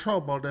were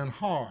troubled in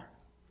heart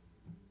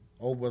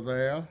over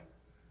there,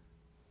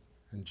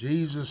 and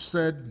Jesus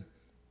said,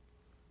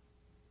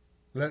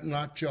 let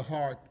not your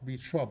heart be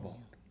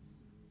troubled.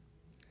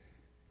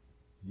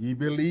 Ye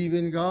believe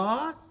in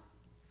God,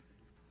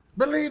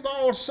 believe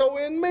also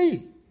in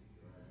me.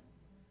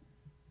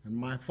 In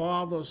my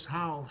Father's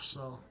house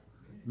are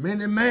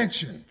many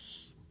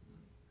mansions.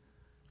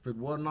 If it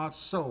were not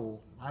so,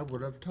 I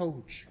would have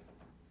told you.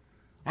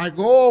 I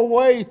go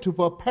away to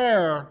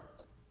prepare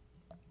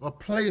a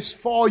place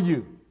for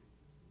you.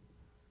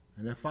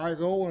 And if I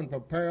go and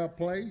prepare a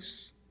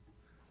place,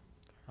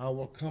 I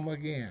will come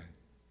again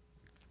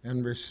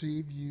and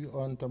receive you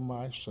unto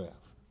myself.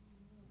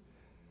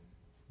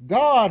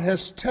 God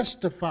has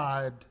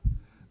testified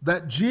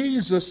that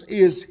Jesus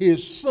is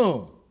his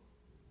Son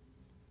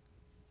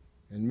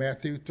in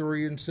Matthew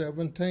 3 and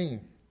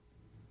 17.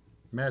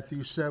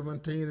 Matthew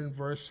 17 and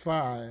verse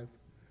 5,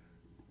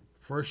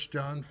 1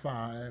 John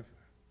 5,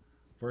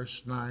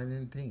 verse 9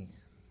 and 10.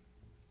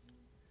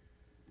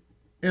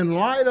 In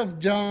light of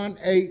John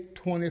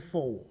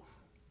 8:24,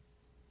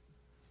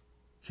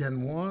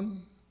 Can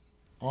one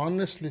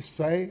honestly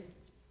say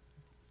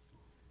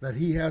that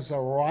he has a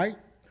right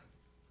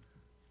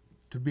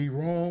to be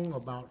wrong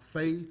about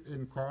faith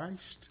in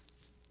Christ?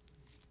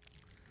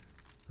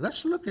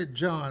 Let's look at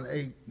John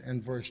 8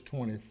 and verse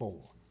 24.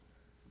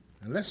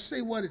 And let's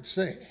see what it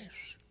says.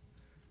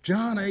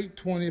 John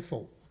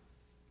 8:24.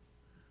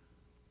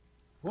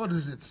 What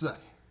does it say?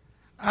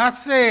 I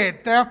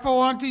said,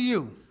 therefore unto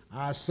you,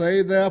 I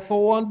say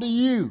therefore unto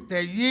you,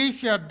 that ye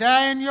shall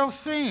die in your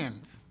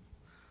sins.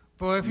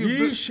 For if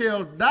ye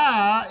shall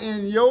die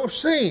in your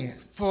sin.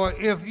 for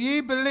if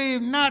ye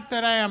believe not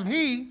that I am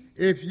he,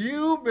 If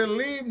you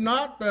believe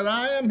not that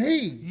I am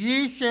he,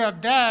 ye shall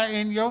die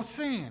in your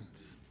sins.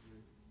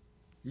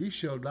 ye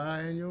shall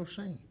die in your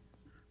sin.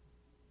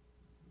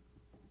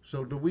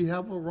 So do we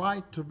have a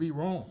right to be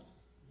wrong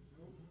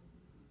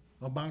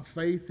about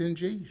faith in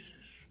Jesus?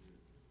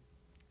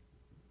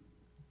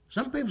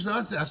 Some people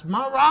say, that's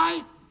my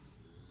right.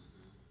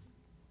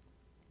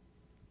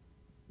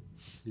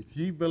 If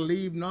ye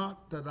believe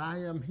not that I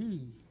am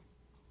he,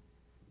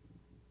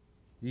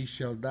 ye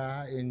shall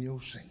die in your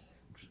sins.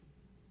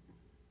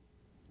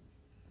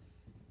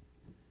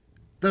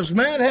 Does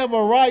man have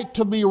a right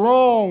to be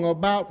wrong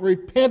about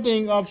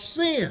repenting of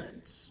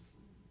sins?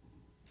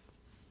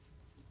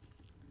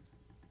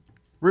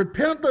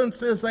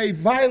 Repentance is a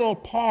vital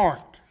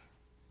part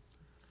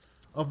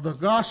of the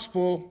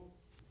gospel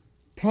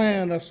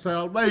plan of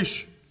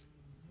salvation.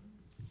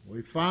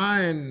 We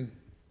find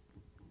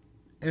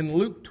in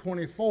Luke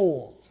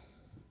 24,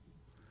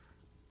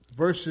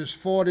 verses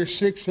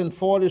 46 and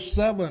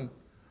 47,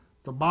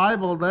 the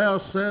Bible there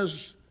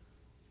says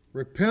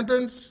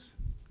repentance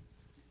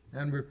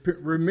and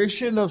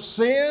remission of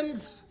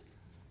sins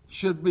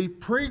should be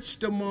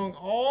preached among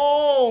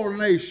all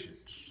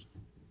nations,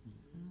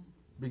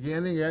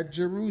 beginning at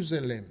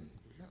Jerusalem.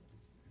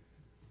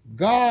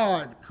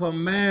 God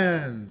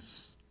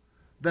commands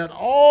that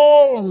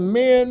all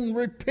men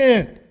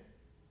repent.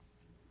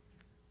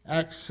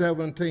 Acts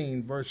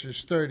 17,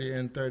 verses 30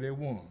 and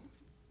 31.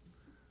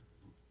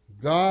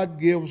 God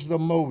gives the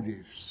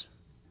motives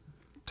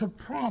to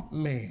prompt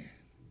men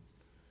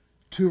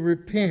to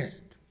repent.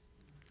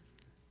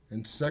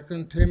 In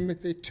 2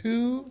 Timothy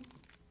 2,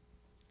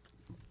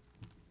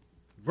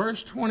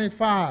 verse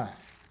 25,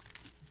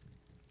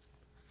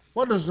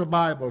 what does the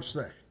Bible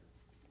say?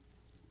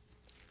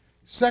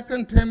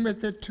 2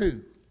 Timothy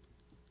 2,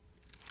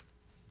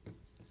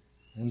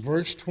 in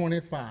verse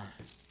 25.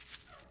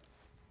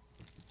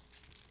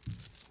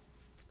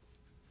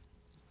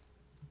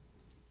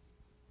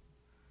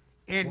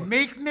 In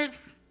meekness,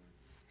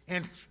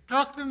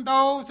 instructing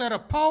those that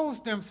oppose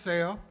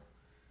themselves,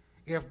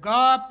 if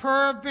God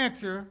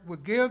peradventure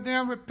would give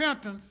them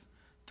repentance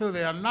to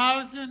the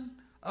acknowledging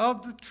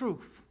of the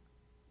truth.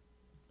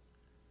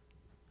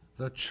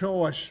 The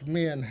choice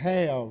men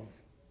have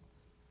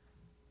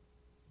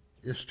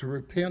is to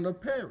repent or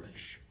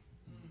perish.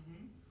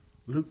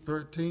 Luke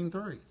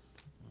 13:3.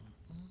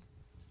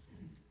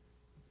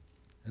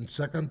 And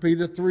 2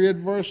 Peter 3 at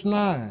verse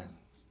 9.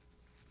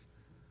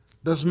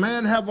 Does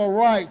man have a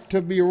right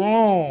to be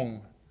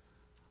wrong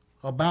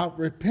about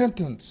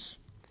repentance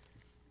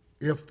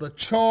if the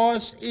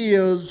choice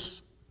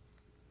is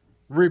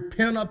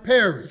repent or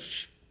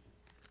perish?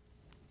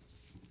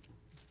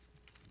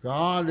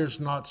 God is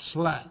not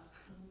slack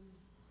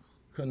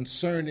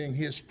concerning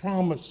his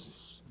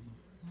promises,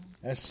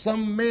 as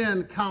some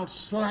men count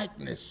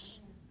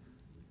slackness,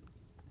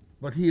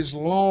 but he is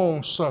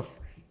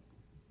long-suffering,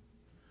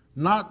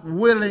 not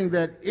willing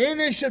that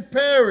any should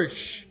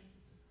perish,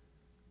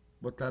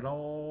 but that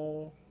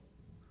all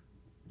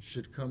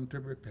should come to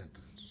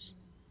repentance.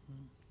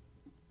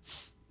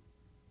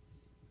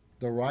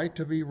 The right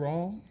to be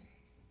wrong?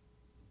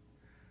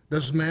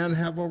 Does man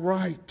have a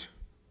right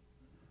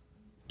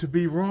to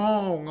be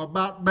wrong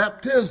about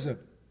baptism?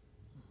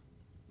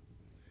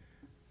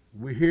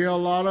 We hear a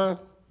lot of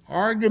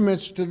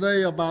arguments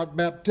today about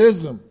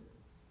baptism.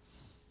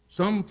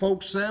 Some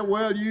folks say,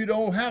 well, you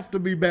don't have to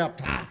be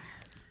baptized.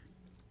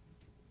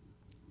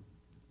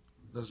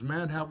 Does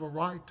man have a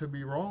right to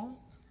be wrong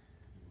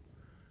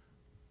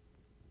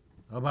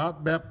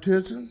about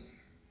baptism?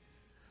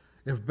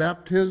 If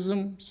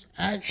baptism's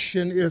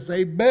action is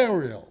a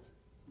burial,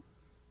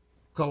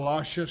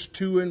 Colossians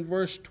 2 and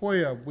verse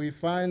 12, we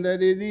find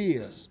that it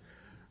is.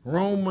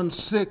 Romans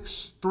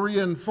 6, 3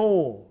 and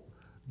 4,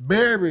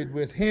 buried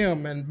with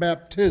him in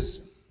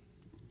baptism.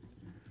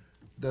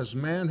 Does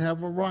man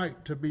have a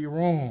right to be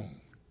wrong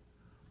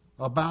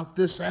about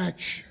this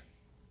action?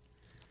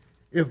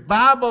 If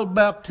Bible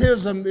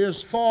baptism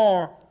is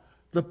for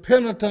the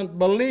penitent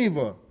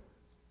believer,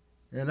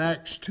 in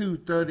Acts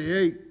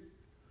 2:38,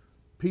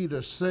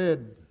 Peter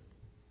said,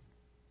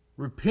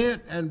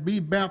 repent and be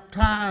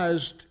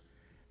baptized,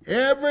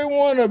 every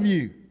one of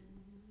you.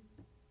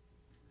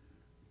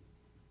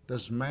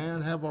 Does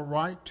man have a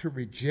right to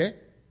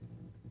reject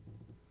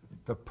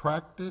the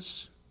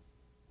practice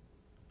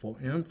for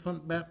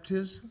infant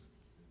baptism?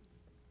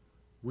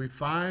 We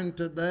find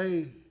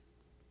today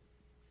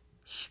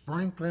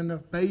sprinkling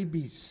of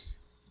babies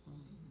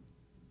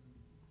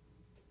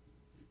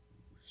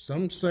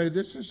Some say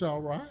this is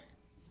all right.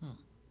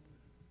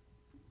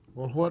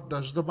 Well, what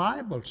does the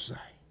Bible say?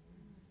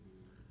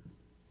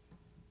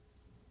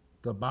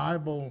 The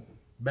Bible,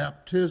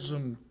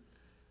 baptism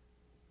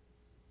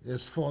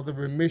is for the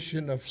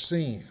remission of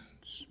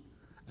sins.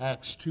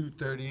 Acts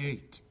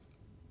 2:38.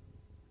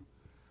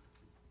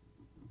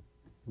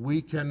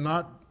 We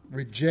cannot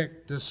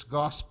reject this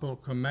gospel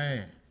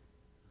command.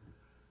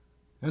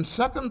 In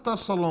 2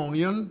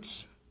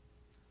 Thessalonians,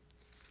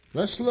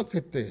 let's look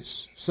at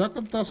this.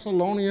 2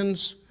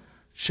 Thessalonians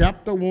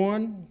chapter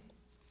 1,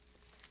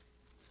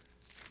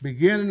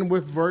 beginning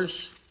with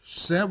verse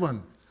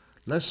 7.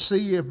 Let's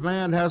see if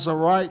man has a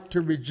right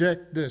to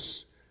reject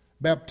this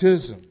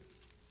baptism.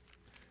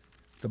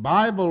 The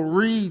Bible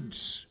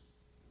reads,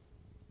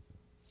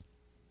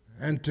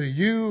 "And to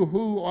you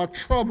who are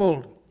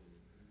troubled,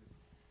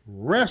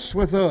 rest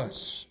with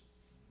us,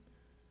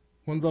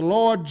 when the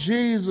Lord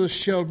Jesus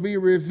shall be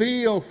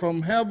revealed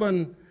from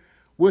heaven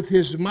with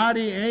his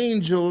mighty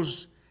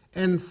angels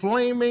in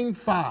flaming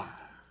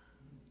fire."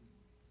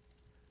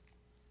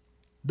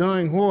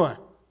 Doing what?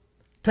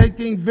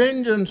 Taking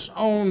vengeance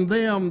on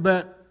them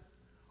that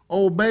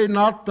obey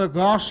not the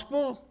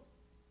gospel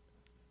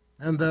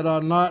and that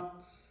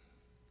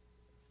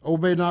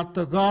obey not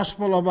the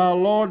gospel of our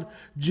Lord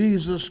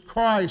Jesus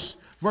Christ.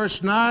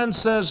 Verse 9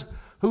 says,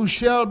 "Who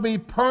shall be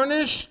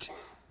punished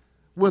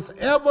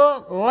with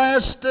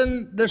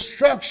everlasting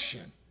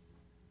destruction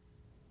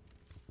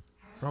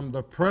from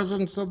the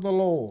presence of the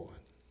Lord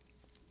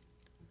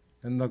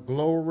and the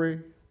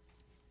glory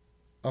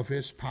of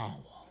his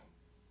power."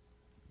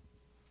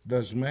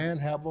 Does man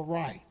have a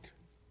right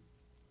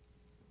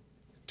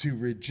to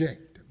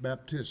reject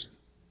baptism?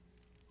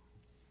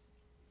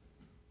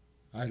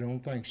 I don't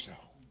think so.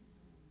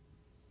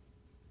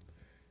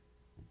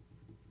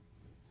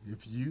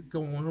 If you're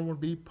going to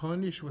be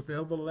punished with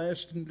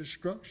everlasting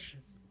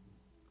destruction,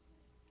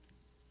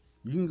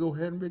 you can go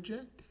ahead and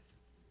reject it.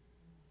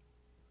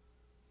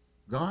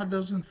 God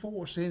doesn't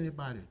force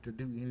anybody to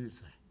do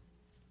anything.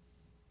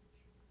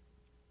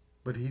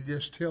 But he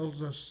just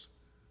tells us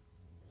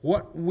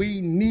what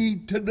we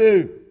need to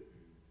do.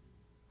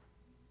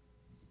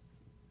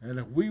 And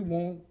if we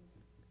want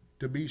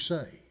to be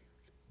saved,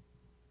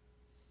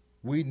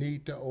 we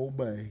need to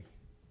obey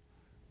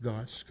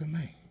God's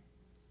command.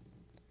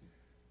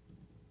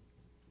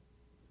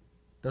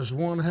 Does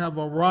one have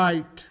a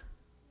right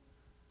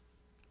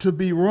to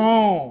be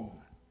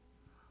wrong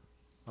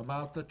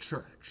about the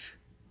church?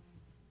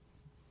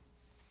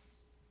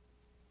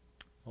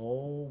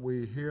 Oh,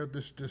 we hear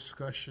this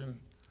discussion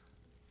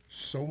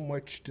so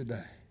much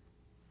today.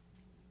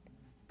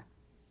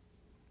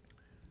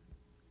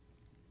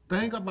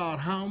 Think about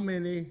how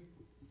many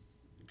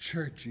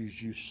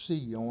churches you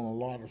see on a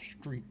lot of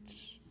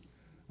streets,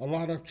 a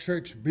lot of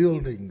church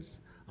buildings,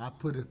 I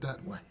put it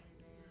that way.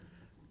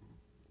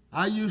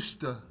 I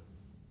used to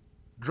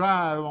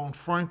drive on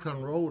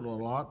Franklin Road a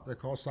lot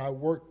because I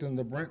worked in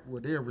the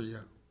Brentwood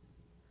area.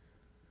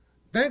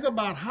 Think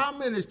about how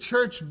many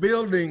church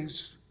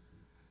buildings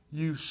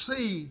you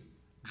see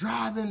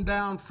driving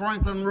down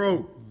Franklin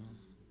Road.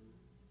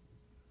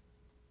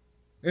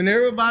 And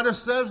everybody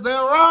says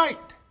they're right.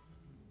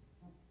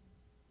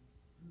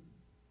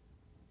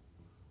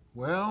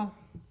 Well,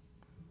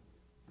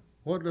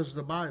 what does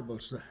the Bible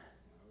say?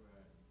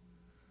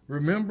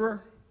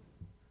 Remember,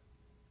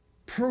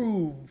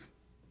 prove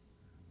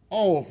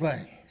all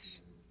things.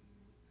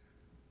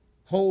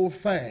 Hold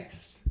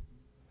fast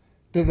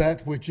to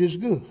that which is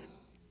good.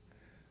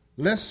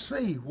 Let's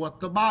see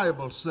what the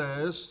Bible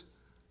says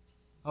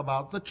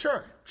about the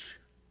church.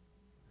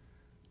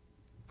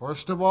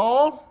 First of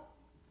all,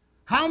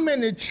 how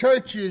many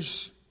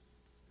churches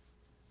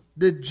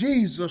did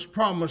Jesus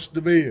promise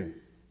to build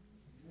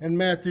in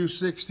Matthew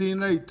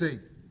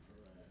 16:18?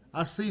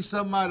 I see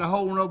somebody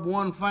holding up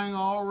one finger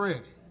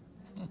already.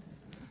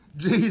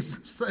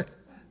 Jesus said,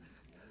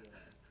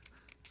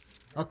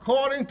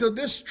 according to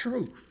this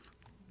truth,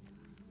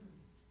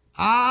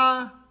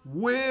 I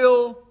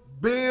will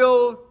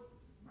build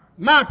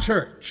my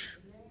church.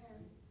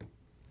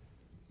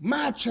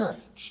 My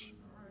church.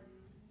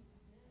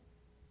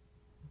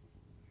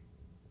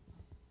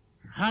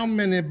 How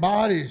many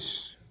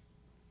bodies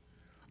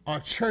or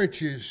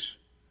churches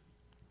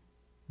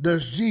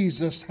does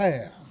Jesus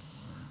have?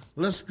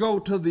 Let's go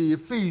to the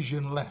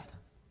Ephesian letter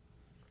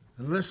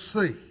and let's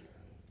see.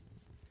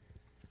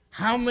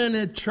 How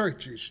many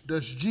churches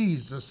does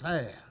Jesus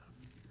have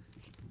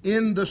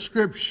in the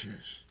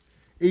scriptures?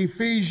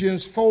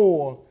 Ephesians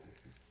 4,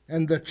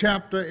 and the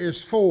chapter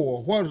is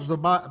 4. What does the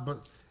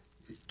Bible?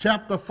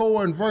 Chapter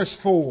 4 and verse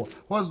 4.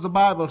 What does the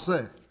Bible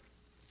say?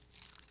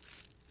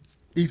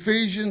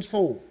 Ephesians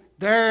 4.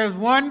 There is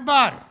one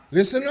body.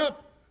 Listen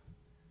up.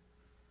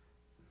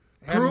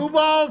 Prove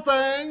all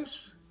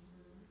things.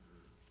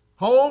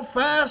 Hold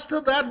fast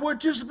to that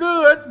which is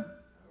good.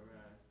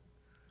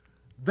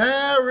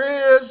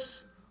 There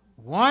is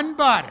one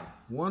body.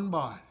 One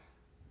body.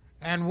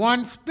 And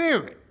one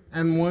spirit.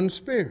 And one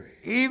spirit.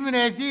 Even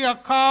as ye are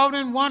called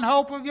in one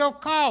hope of your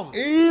calling.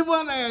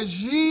 Even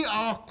as ye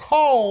are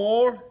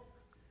called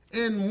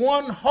in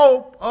one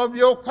hope of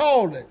your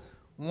calling.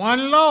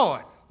 One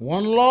Lord,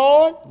 One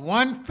Lord,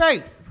 one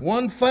faith,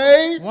 one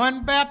faith,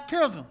 one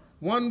baptism,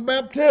 one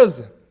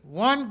baptism,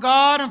 one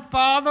God and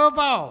Father of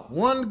all,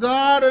 one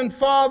God and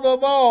Father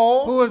of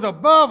all, who is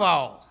above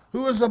all,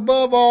 who is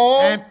above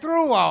all, and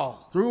through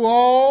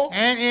all,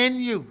 and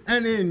in you,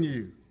 and in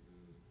you.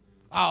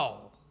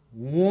 all.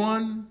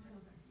 One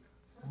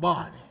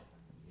body,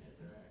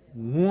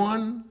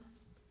 one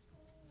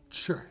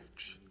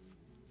church.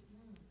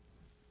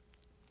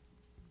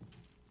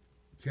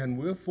 Can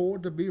we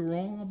afford to be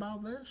wrong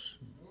about this?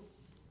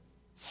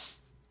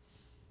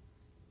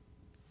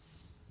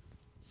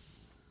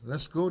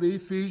 Let's go to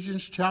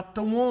Ephesians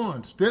chapter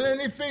 1. Still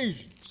in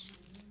Ephesians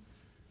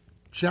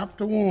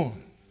chapter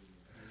 1.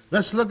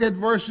 Let's look at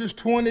verses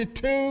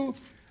 22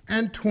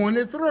 and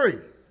 23.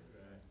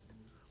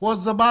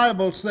 What's the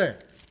Bible say?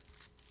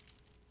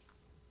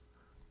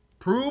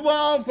 Prove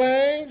all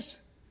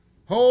things,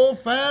 hold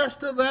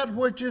fast to that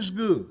which is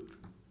good.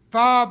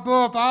 Far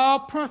above all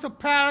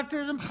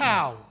principalities and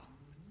power,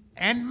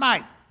 and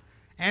might,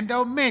 and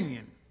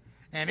dominion,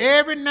 and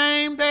every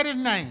name that is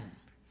named,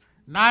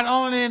 not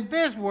only in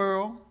this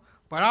world,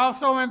 but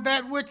also in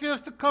that which is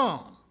to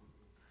come,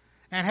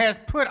 and has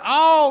put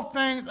all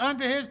things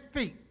under his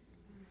feet,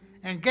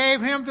 and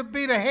gave him to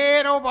be the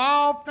head over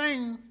all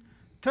things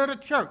to the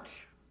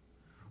church,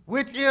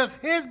 which is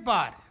his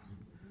body,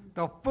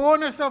 the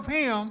fullness of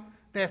him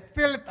that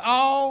filleth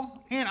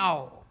all in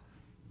all.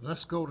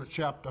 Let's go to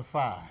chapter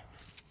 5.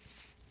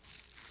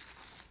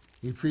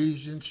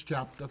 Ephesians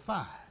chapter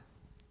 5,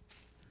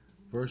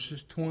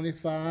 verses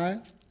 25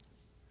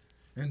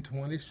 and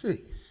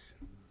 26.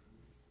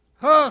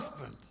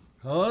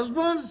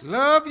 Husbands,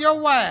 love your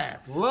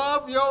wives,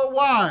 love your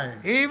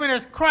wives, even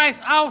as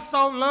Christ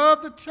also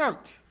loved the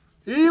church.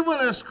 Even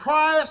as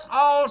Christ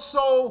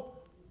also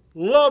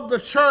loved the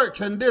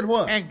church and did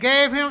what? And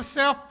gave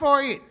himself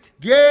for it.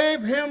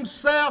 Gave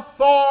himself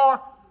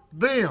for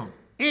them.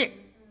 It.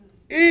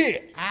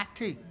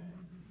 I-T.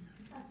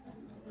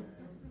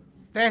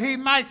 That he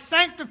might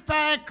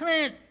sanctify and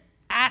cleanse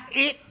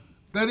it.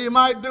 That he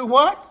might do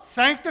what?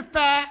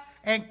 Sanctify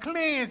and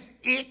cleanse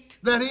it.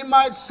 That he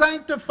might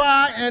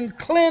sanctify and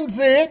cleanse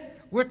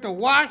it. With the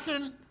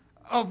washing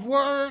of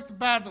words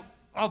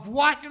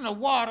washing of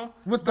water.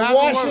 With the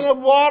washing of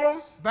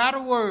water. By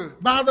the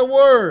word. By the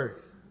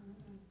word.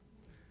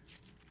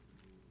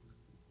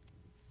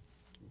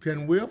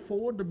 Can we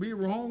afford to be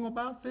wrong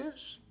about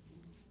this?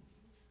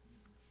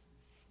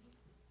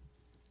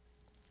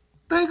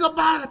 Think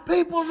about it.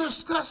 People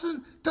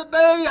discussing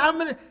today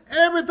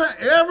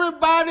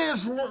everybody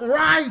is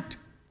right.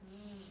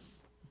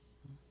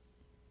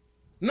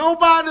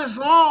 Nobody's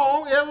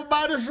wrong,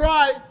 everybody's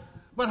right.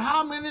 But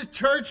how many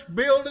church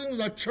buildings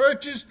or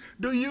churches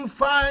do you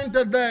find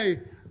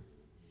today?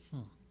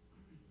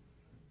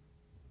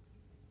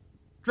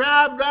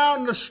 Drive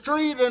down the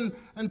street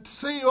and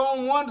see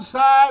on one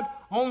side,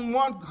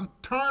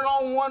 turn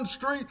on one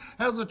street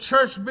has a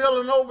church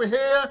building over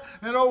here,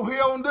 and over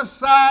here on this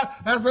side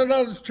has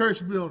another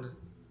church building.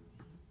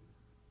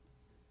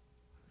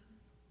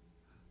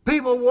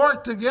 People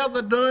work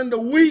together during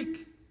the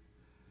week,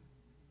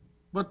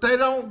 but they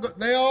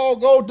all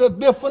go to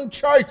different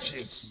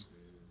churches.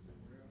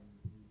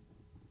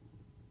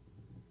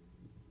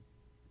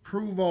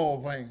 Prove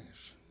all things.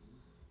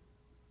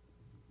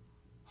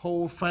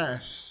 Hold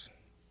fast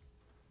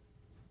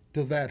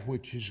to that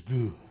which is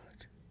good.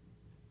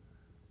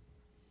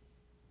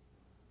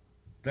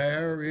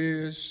 There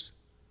is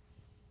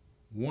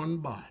one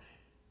body,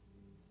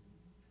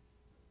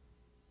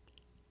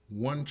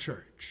 one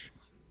church.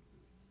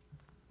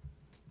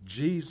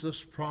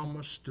 Jesus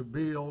promised to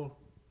build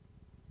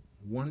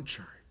one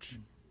church.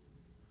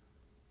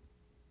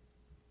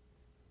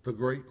 The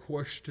great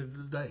question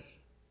today,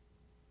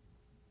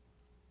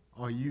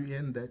 are you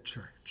in that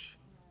church?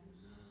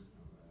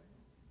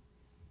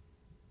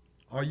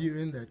 Are you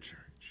in that church?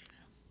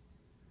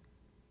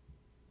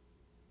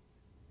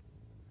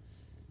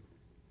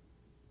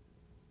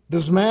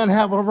 Does man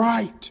have a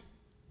right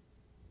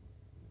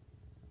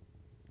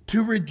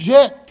to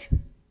reject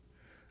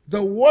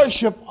the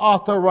worship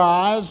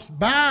authorized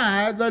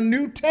by the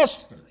New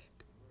Testament?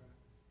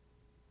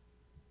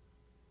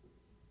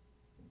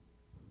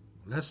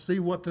 Let's see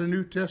what the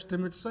New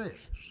Testament says.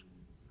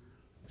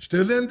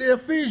 Still in the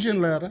Ephesian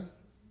letter,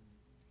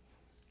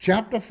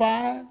 chapter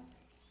 5.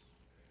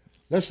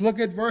 Let's look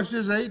at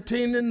verses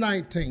 18 and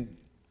 19.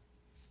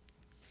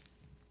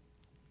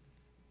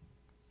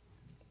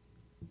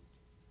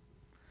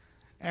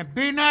 And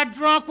be not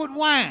drunk with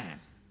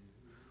wine,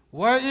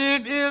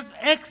 wherein is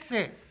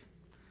excess,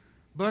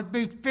 but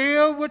be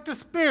filled with the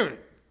Spirit,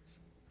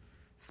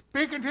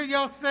 speaking to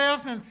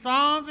yourselves in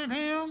psalms and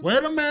hymns.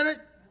 Wait a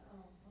minute.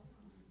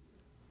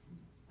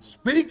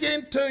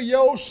 Speaking to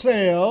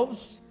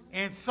yourselves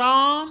in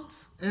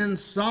psalms. In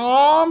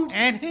psalms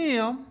and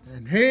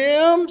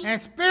hymns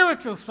and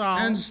spiritual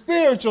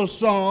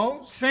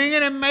songs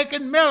singing and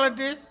making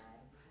melody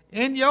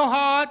in your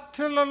heart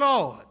to the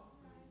Lord.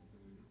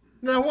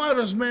 Now, why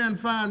does man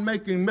find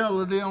making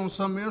melody on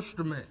some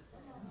instrument?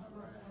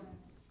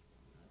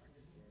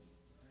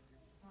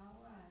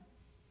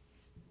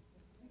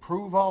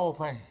 Prove all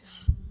things.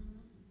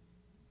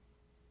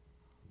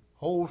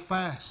 Hold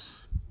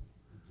fast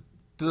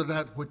to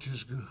that which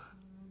is good.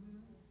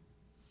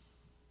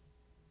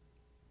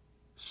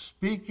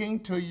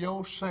 Speaking to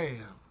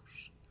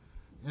yourselves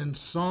in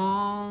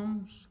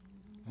psalms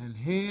and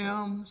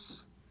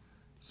hymns,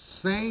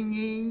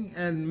 singing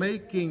and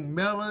making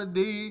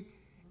melody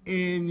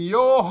in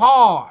your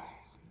heart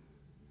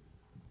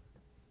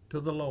to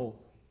the Lord.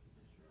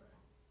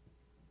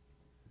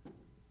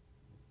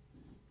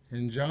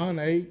 In John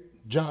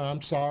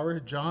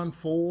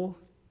 4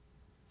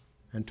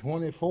 and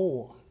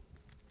 24,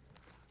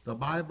 the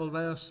Bible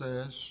there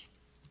says,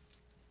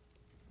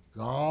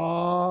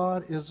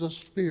 God is a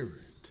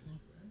spirit,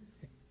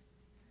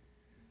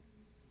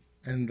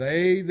 and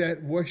they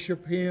that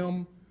worship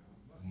him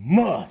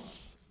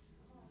must,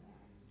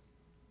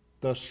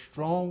 the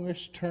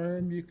strongest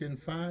term you can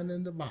find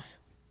in the Bible,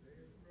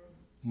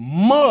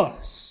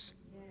 must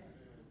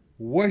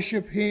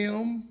worship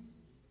him.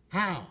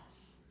 How?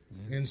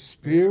 In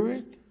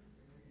spirit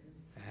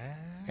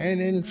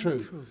and in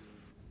truth.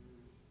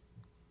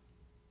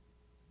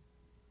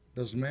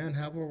 Does man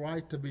have a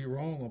right to be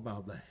wrong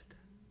about that?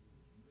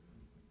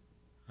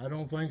 I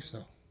don't think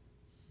so.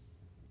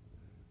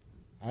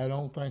 I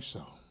don't think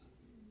so.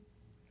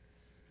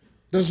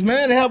 Does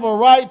man have a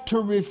right to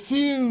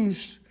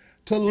refuse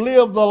to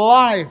live the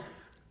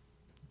life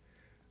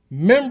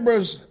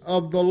members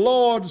of the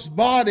Lord's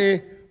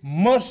body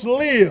must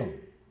live?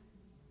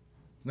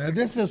 Now,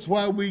 this is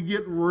why we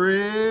get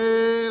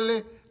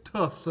really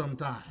tough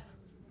sometimes.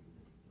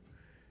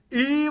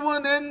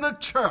 Even in the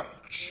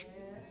church,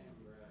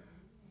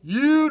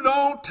 you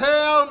don't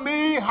tell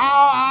me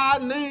how I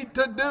need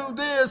to do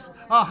this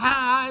or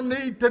how I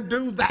need to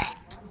do that.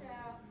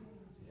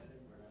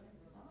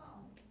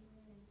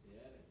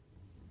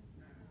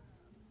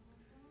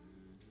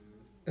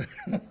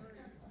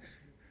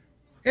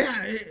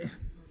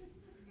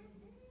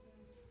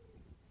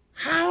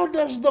 How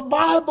does the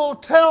Bible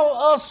tell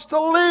us to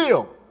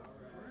live?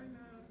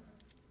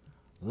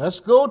 Let's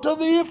go to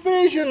the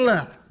Ephesian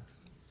letter.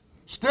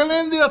 Still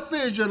in the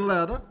Ephesian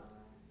letter,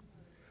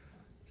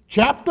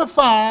 chapter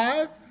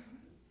 5.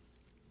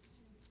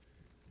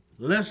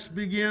 Let's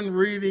begin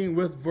reading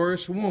with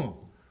verse 1.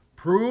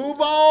 Prove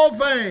all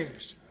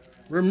things.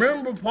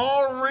 Remember,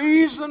 Paul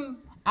reasoned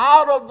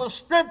out of the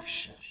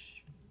scriptures.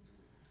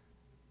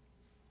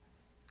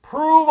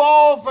 Prove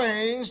all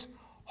things,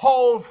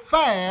 hold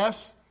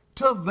fast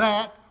to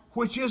that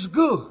which is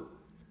good.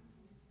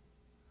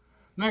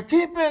 Now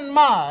keep in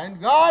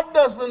mind, God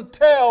doesn't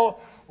tell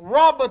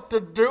Robert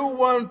to do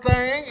one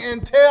thing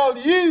and tell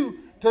you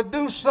to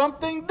do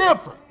something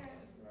different.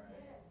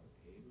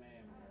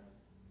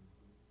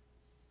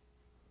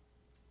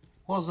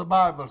 What does the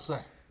Bible say?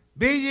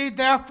 Be ye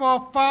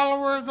therefore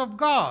followers of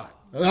God.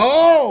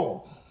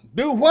 Oh,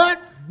 do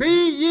what? Be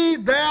ye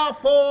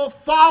therefore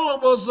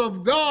followers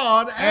of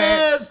God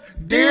as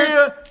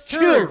dear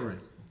children.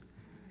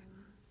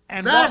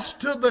 And That's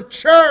to the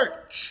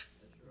church.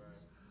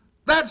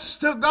 That's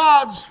to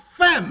God's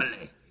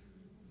family.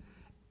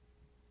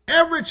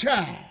 Every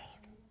child.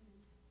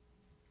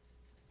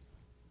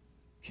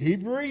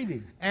 Keep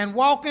reading. And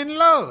walk in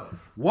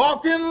love,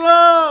 Walk in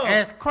love.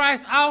 as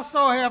Christ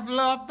also hath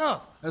loved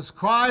us, As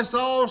Christ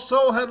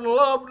also had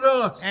loved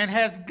us. and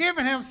has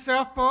given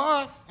himself for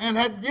us, And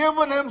had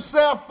given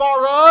himself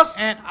for us.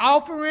 an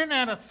offering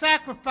and a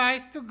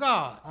sacrifice to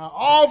God, An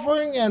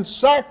offering and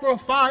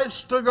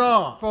sacrifice to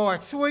God. for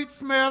a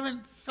sweet-smelling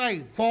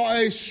Savior. For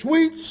a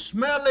sweet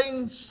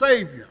smelling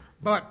Savior.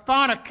 But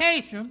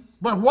fornication,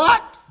 But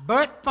what?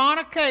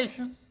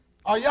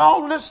 Are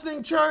y'all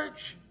listening,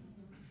 church?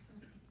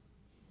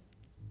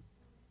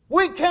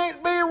 We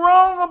can't be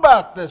wrong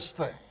about this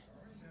thing.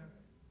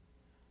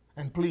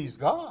 And please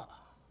God.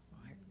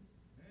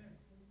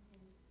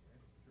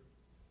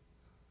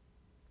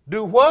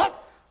 Do what?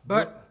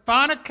 but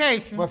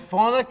fornication, But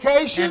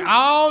fornication, and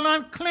all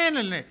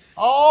uncleanliness,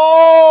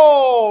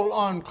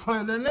 all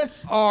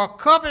uncleanness, or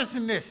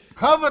covetousness,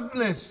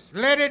 covetousness,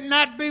 let it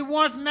not be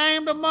once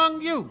named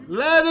among you,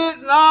 let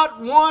it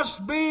not once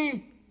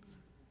be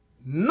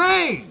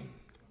named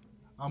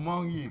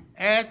among you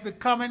as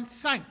becoming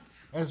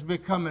saints. as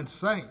becoming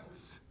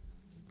saints.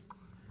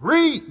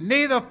 Read.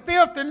 Neither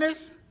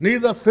filthiness,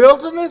 Neither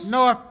filthiness,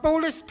 nor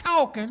foolish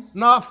talking,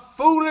 nor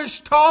foolish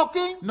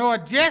talking, nor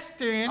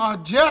jesting, or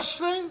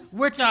jesting,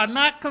 which are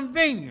not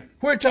convenient,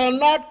 which are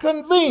not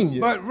convenient,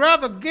 but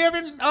rather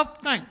giving of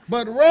thanks.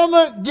 but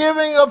rather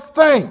giving of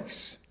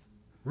thanks.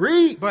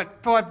 Read.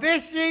 But for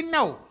this ye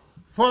know,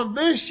 For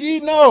this ye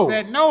know.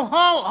 that no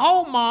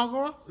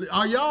whoremonger,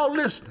 Are y'all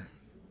listening?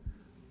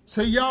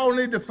 So y'all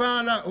need to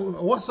find out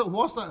what's the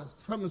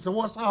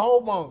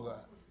whoremonger?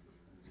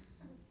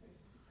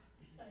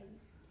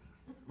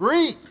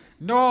 Read.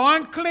 nor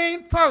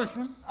unclean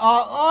person,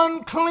 An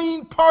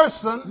unclean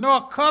person,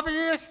 nor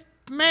covetous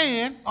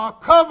man, a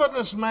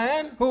covetous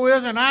man, who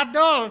is an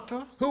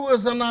idolater, who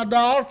is an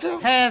idolater,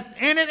 has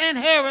any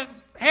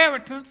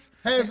inheritance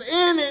has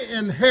any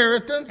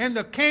inheritance in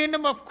the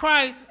kingdom of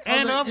Christ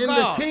and of in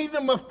God. the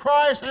kingdom of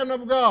Christ and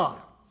of God.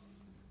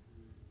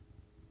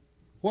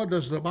 What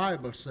does the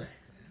Bible say?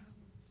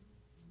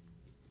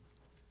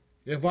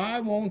 If I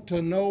want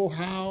to know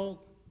how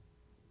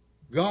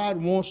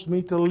God wants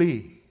me to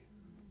live,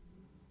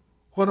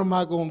 what am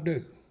I going to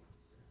do?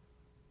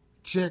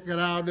 Check it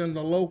out in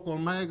the local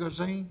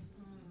magazine?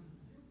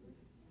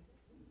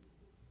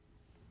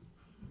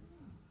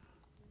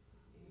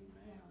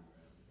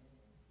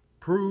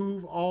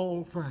 Prove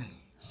all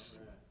things.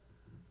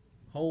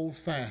 Hold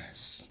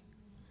fast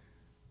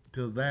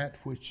to that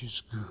which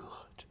is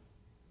good.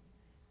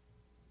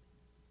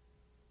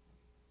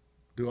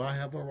 Do I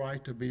have a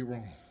right to be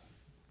wrong?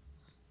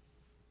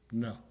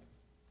 No.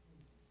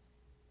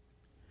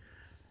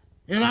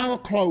 In our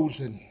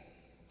closing,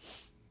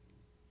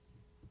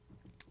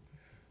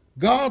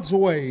 God's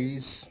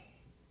ways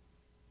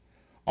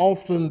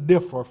often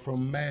differ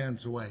from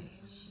man's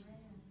ways.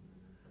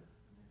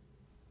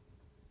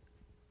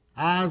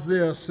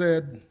 Isaiah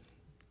said,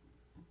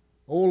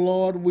 "O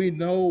Lord, we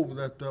know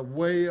that the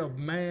way of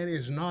man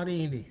is not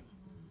in him."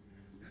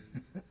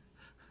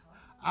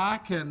 I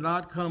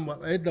cannot come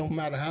up, it don't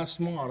matter how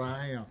smart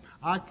I am,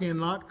 I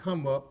cannot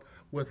come up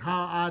with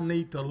how I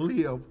need to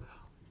live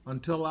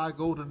until I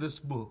go to this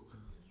book.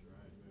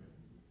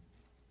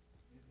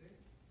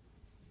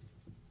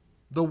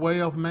 The way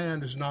of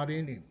man is not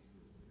in him.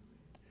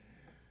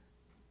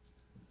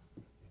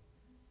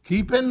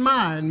 Keep in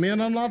mind, men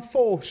are not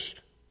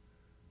forced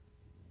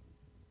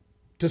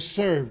to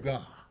serve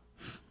God.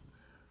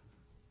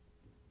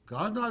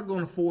 God's not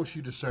going to force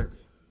you to serve him.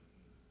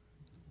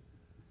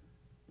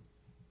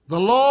 The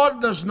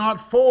Lord does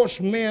not force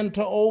men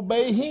to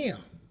obey him.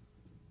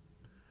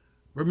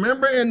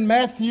 Remember in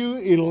Matthew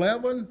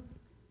 11,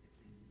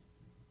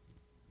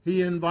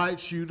 he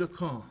invites you to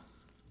come.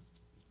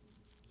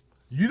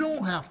 You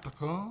don't have to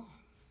come.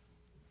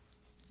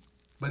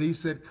 But he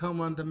said, "Come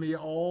unto me,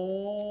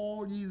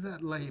 all ye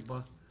that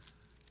labor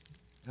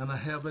and are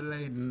heavy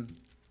laden,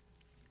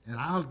 and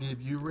I'll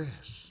give you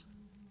rest.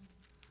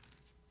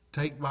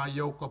 Take my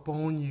yoke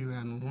upon you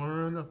and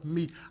learn of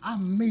me.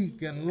 I'm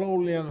meek and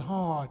lowly in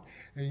heart,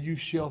 and you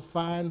shall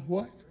find"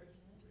 what?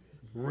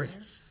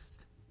 Rest.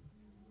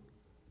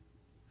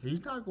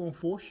 He's not going to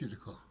force you to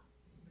come.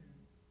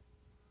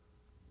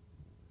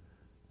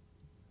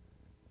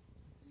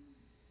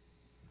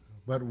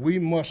 But we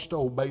must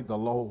obey the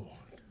Lord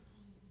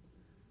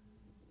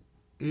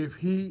if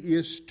he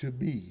is to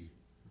be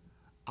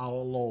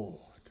our Lord.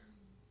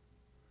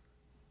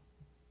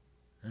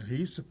 And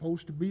he's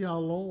supposed to be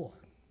our Lord.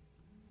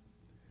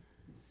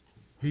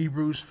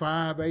 Hebrews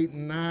 5, 8,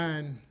 and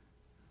 9,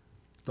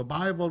 the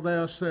Bible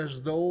there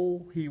says,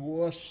 "Though he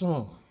were a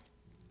son,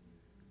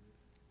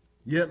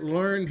 yet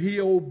learned he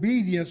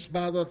obedience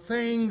by the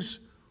things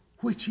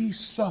which he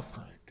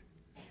suffered.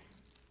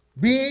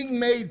 Being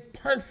made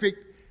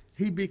perfect,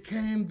 he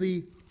became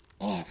the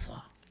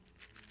author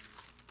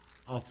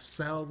of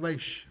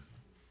salvation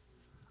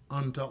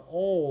unto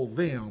all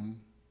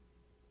them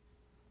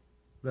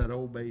that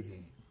obey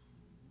him."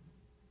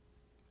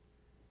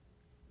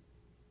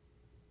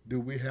 Do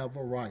we have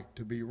a right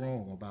to be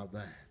wrong about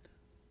that?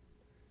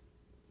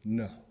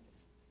 No.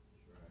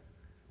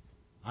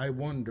 I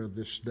wonder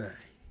this day,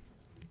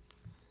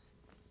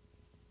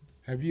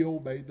 have you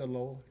obeyed the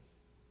Lord?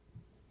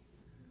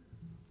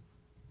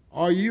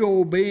 Are you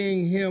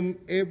obeying him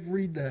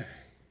every day?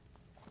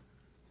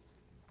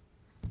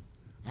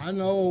 I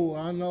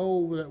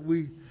know that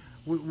we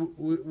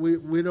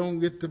don't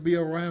get to be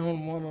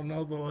around one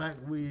another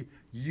like we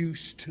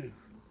used to.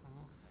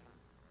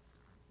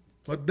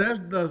 But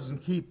that doesn't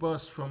keep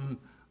us from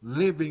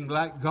living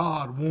like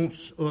God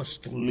wants us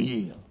to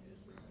live.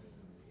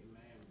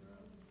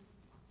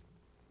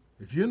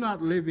 If you're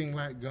not living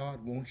like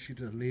God wants you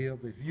to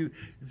live,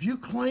 if you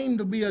claim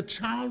to be a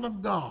child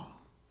of God,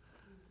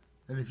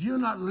 and if you're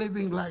not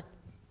living like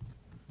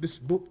this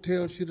book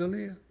tells you to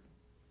live,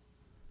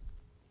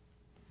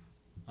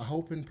 I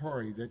hope and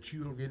pray that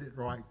you'll get it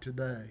right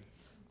today.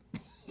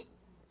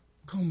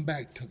 Come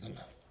back to the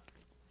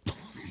Lord.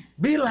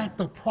 Be like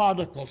the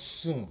prodigal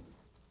son.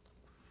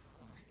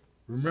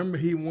 Remember,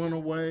 he went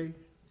away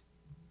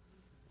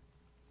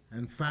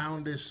and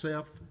found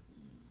himself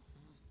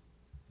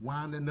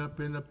winding up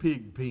in a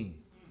pig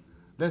pen.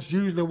 That's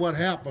usually what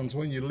happens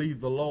when you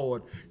leave the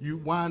Lord. You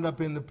wind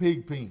up in the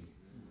pig pen.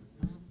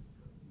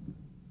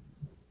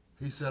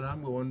 He said,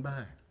 "I'm going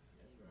back."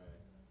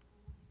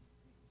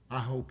 I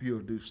hope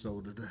you'll do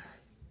so today.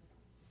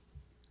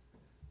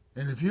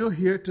 And if you're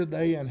here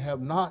today and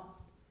have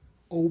not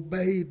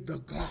obeyed the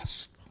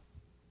gospel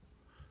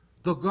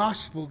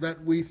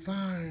that we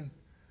find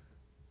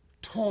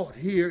taught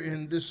here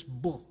in this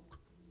book,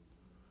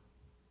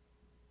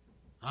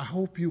 I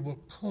hope you will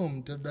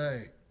come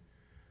today,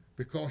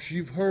 because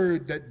you've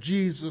heard that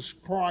Jesus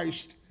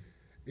Christ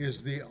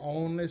is the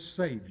only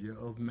Savior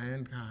of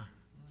mankind.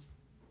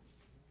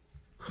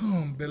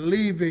 Come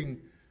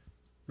believing,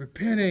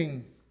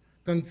 repenting,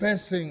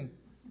 confessing,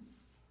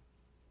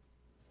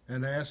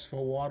 and ask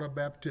for water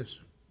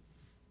baptism,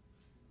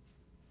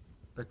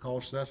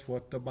 because that's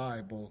what the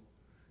Bible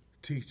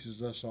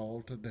teaches us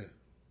all to do.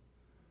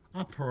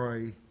 I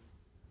pray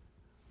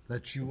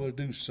that you will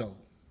do so,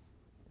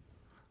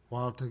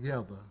 while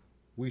together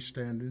we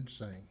stand and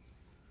sing.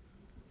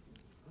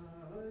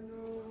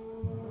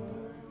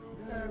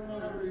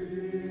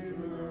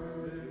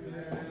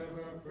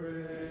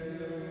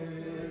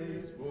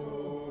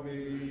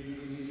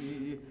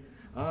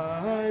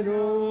 I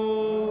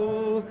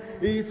know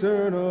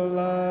eternal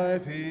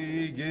life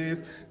he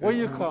gives. Where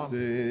you come?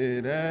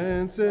 Sit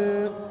and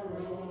set.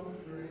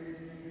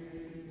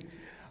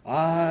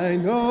 I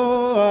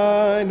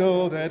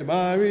know that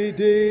my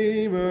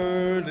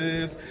Redeemer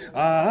lives.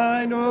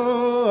 I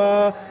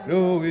know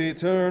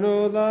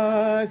eternal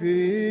life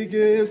he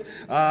gives.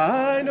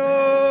 I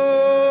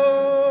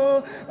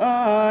know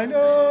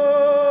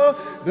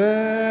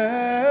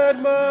that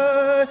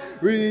my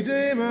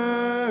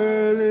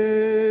Redeemer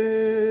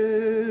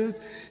lives.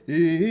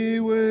 He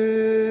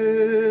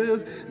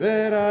wills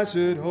that I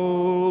should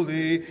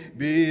wholly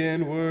be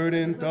in word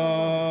and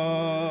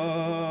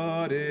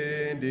thought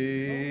indeed.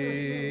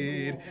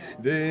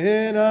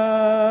 Then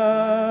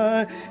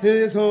I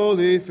his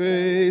holy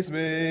face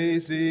may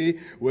see,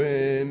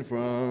 when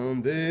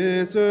from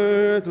this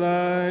earth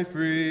life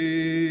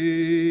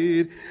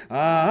freed.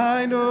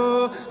 I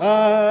know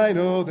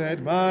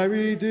that my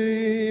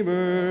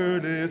Redeemer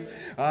lives.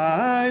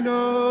 I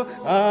know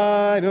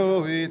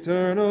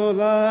eternal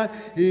life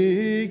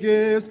he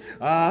gives.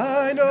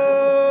 I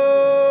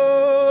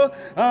know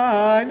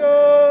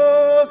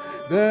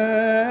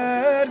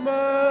that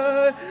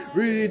my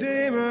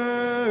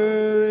Redeemer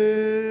lives.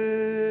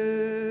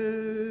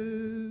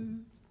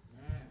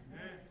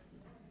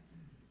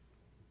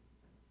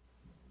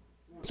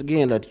 Once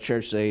again, let the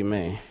church say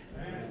amen.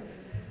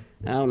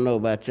 I don't know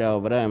about y'all,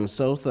 but I am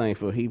so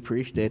thankful he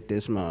preached that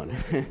this morning.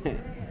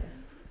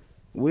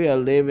 We are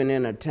living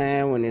in a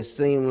time when it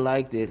seems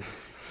like that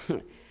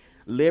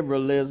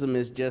liberalism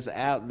is just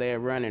out there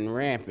running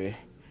rampant.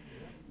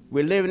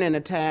 We're living in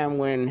a time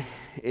when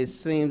it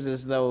seems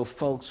as though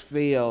folks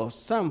feel,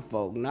 some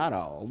folk, not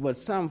all, but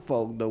some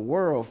folk, the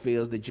world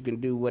feels that you can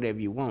do whatever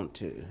you want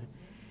to.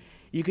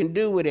 You can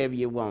do whatever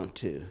you want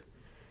to.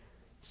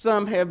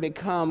 Some have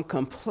become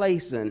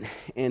complacent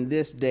in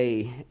this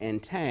day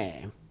and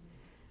time.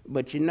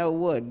 But you know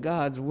what?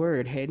 God's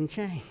word hadn't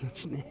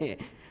changed.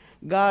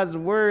 God's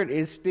word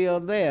is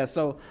still there.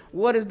 So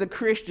what is the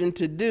Christian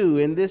to do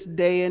in this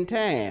day and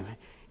time?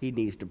 He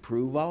needs to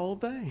prove all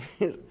things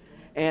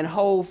and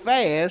hold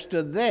fast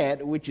to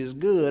that which is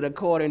good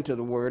according to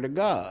the word of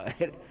God.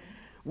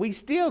 We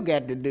still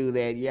got to do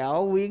that,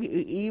 y'all.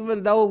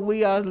 Even though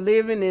we are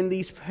living in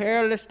these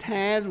perilous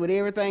times with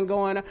everything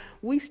going on,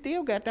 we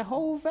still got to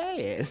hold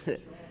fast.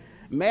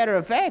 Matter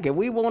of fact, if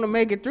we want to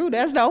make it through,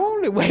 that's the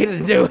only way to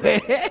do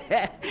it.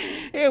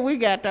 Yeah, we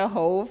got to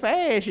hold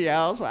fast,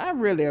 y'all. So I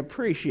really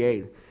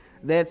appreciate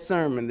that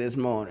sermon this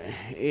morning.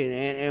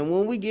 And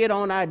when we get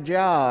on our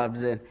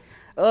jobs and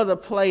other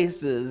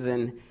places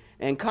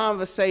and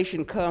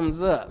conversation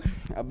comes up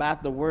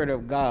about the Word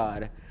of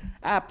God,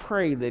 I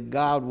pray that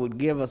God would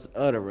give us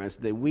utterance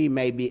that we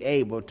may be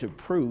able to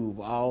prove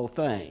all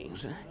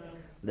things.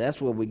 That's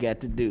what we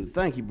got to do.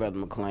 Thank you, Brother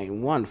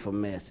McLean. Wonderful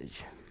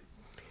message.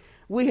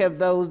 We have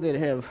those that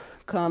have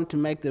come to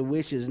make their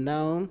wishes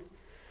known.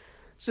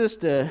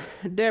 Sister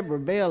Deborah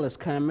Bell is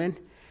coming,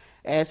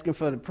 asking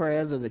for the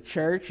prayers of the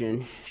church,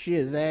 and she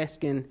is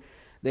asking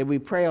that we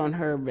pray on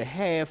her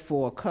behalf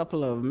for a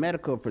couple of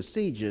medical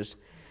procedures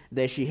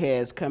that she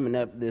has coming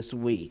up this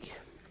week.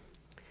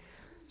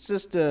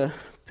 Sister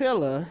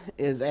Pillar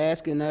is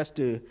asking us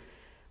to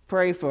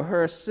pray for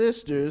her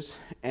sisters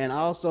and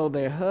also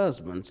their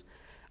husbands.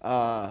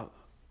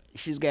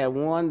 She's got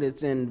one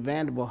that's in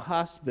Vanderbilt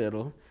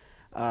Hospital,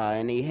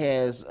 and he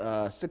has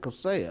sickle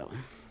cell.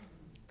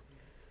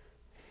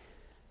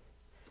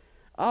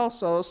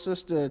 Also,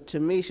 Sister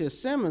Tamisha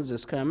Simmons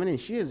is coming,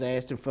 and she is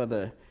asking for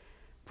the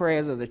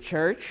prayers of the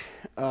church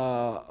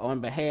on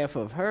behalf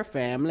of her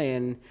family,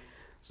 and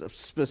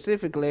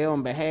specifically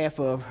on behalf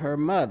of her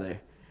mother,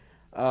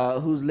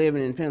 who's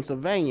living in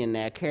Pennsylvania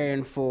now,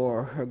 caring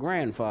for her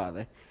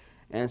grandfather.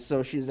 And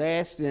so she's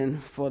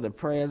asking for the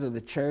prayers of the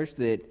church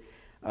that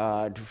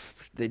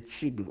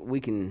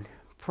we can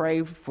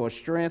pray for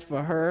strength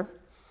for her,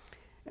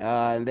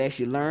 and that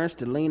she learns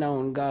to lean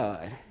on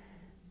God.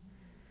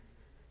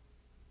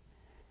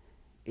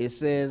 It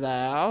says,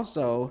 I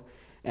also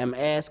am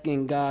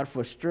asking God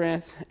for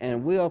strength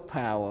and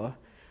willpower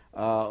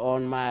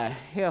on my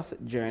health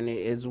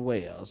journey as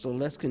well. So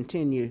let's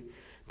continue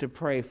to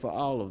pray for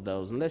all of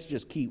those, and let's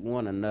just keep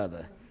one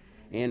another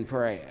in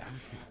prayer.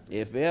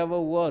 If ever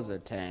was a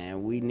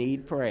time we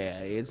need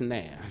prayer, it's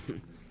now.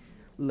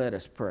 Let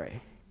us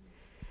pray.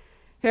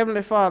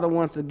 Heavenly Father,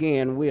 once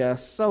again, we are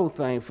so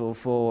thankful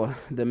for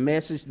the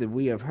message that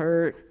we have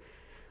heard.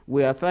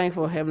 We are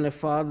thankful, Heavenly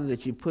Father,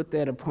 that you put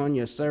that upon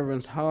your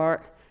servant's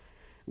heart.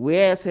 We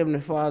ask,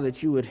 Heavenly Father,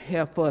 that you would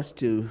help us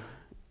to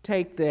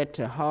take that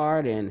to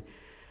heart and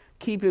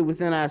keep it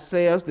within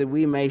ourselves that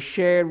we may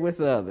share it with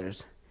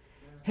others.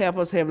 Help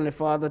us, Heavenly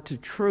Father, to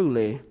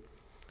truly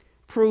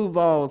prove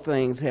all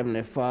things,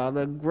 Heavenly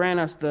Father.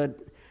 Grant us the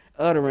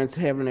utterance,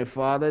 Heavenly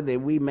Father,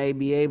 that we may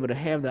be able to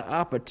have the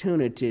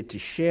opportunity to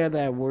share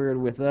thy word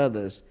with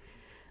others,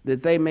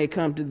 that they may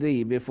come to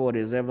thee before it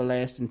is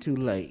everlasting too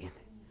late.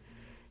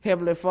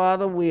 Heavenly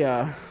Father, we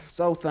are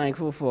so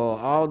thankful for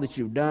all that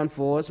you've done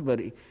for us, but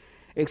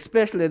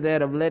especially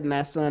that of letting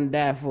thy Son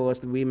die for us,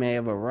 that we may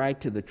have a right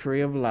to the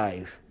tree of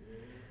life.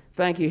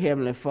 Thank you,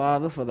 Heavenly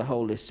Father, for the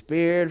Holy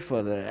Spirit,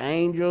 for the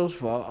angels,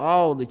 for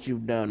all that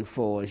you've done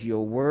for us.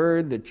 Your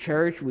word, the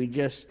church, we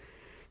just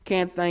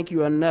can't thank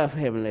you enough,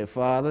 Heavenly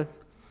Father.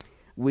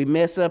 We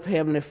mess up,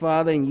 Heavenly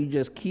Father, and you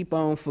just keep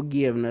on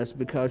forgiving us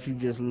because you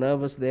just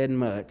love us that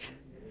much.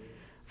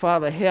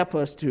 Father, help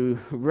us to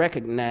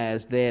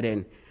recognize that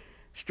and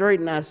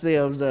straighten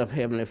ourselves up,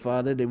 Heavenly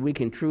Father, that we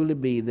can truly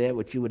be that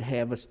which you would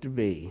have us to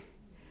be.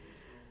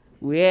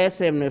 We ask,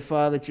 Heavenly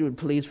Father, that you would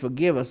please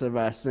forgive us of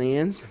our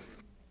sins.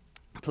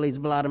 Please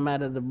blot them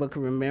out of the book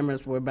of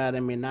remembrance, whereby they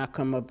may not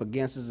come up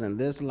against us in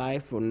this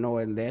life or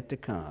nor in that to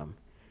come.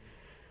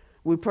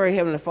 We pray,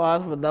 Heavenly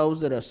Father, for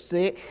those that are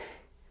sick,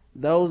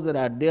 those that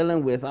are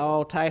dealing with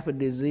all type of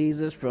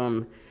diseases,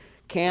 from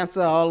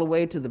cancer all the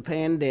way to the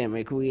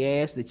pandemic. We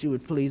ask that you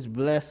would please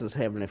bless us,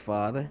 Heavenly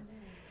Father.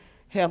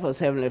 Help us,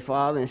 Heavenly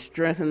Father, and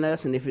strengthen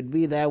us, and if it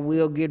be thy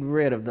will, get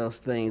rid of those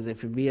things,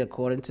 if it be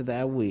according to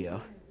thy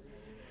will.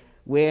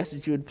 We ask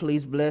that you would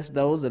please bless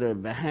those that are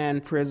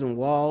behind prison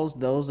walls,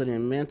 those that are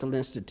in mental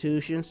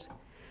institutions.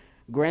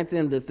 Grant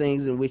them the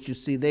things in which you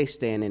see they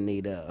stand in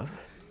need of.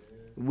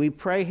 We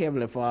pray,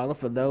 Heavenly Father,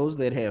 for those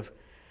that have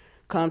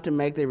come to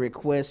make their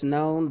requests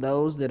known,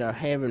 those that are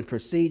having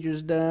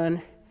procedures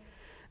done,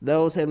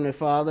 those, Heavenly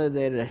Father,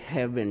 that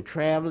have been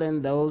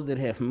traveling, those that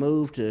have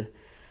moved to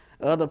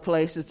other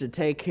places to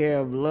take care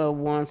of loved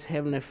ones,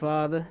 Heavenly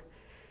Father.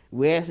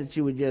 We ask that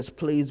you would just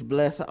please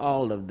bless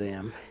all of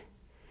them.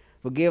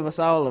 Forgive us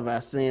all of our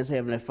sins,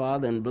 Heavenly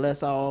Father, and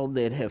bless all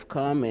that have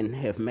come and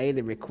have made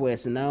the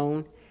request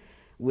known.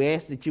 We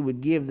ask that you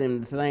would give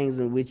them the things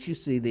in which you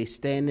see they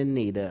stand in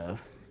need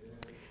of.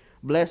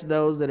 Bless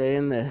those that are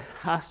in the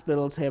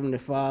hospitals, Heavenly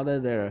Father,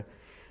 that are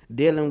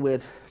dealing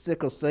with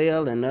sickle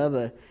cell and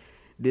other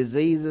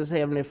diseases,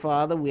 Heavenly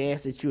Father. We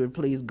ask that you would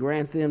please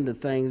grant them the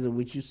things in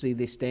which you see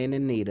they stand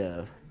in need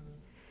of.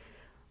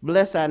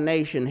 Bless our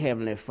nation,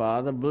 Heavenly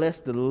Father. Bless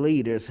the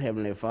leaders,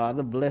 Heavenly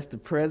Father. Bless the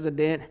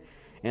president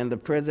and the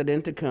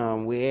president to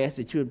come. We ask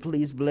that you would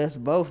please bless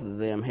both of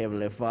them,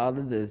 Heavenly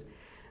Father, that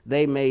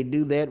they may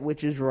do that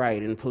which is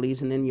right and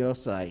pleasing in your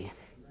sight.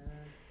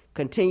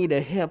 Continue to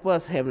help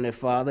us, Heavenly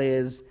Father,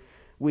 as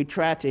we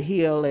try to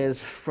heal as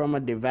from a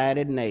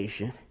divided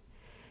nation.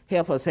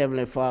 Help us,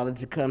 Heavenly Father,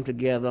 to come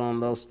together on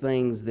those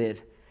things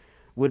that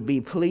would be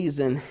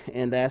pleasing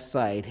in thy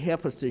sight.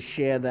 Help us to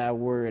share thy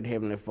word,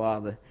 Heavenly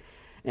Father,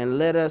 and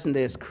let us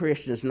as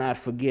Christians not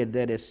forget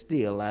that it's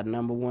still our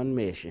number one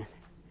mission.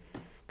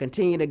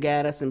 Continue to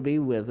guide us and be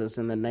with us.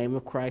 In the name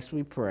of Christ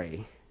we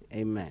pray.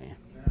 Amen.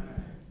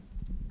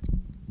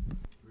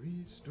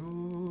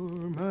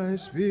 Restore my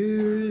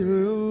spirit,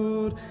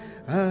 Lord,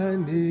 I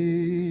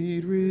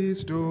need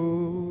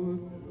restored.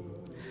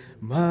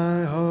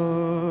 My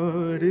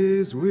heart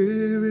is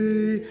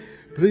weary,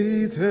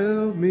 please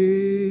help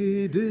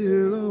me,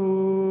 dear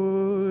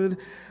Lord.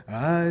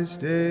 I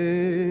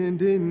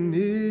stand in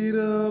need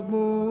of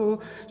more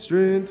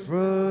strength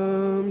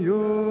from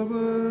your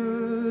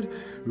word.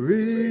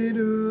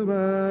 Renew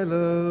my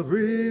love,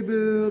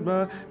 rebuild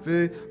my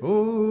faith,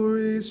 oh,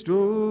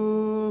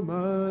 restore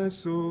my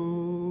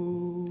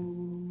soul.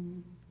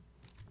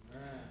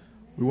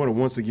 We want to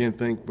once again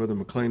thank Brother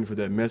McLean for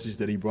that message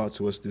that he brought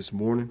to us this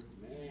morning.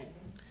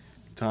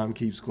 Time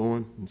keeps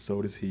going, and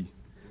so does he.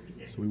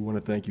 So we want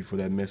to thank you for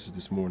that message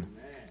this morning.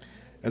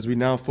 As we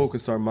now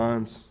focus our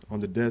minds on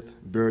the death,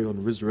 burial,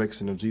 and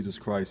resurrection of Jesus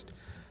Christ,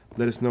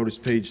 let us notice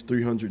page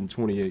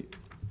 328.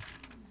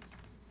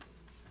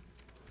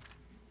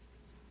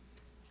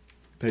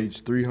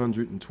 Page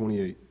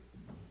 328.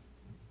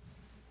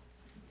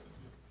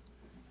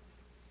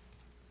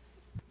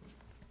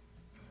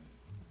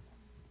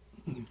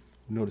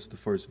 Notice the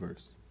first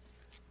verse.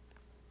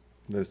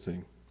 Let's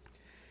sing.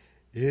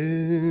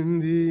 In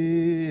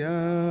the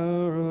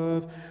hour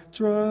of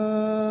trial,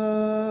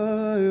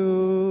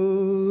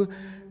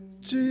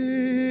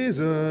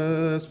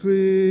 Jesus,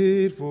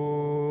 plead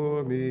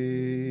for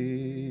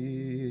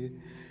me,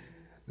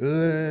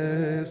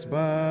 lest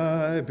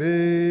by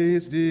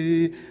base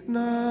denial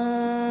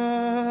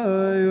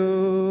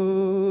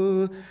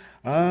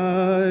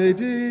I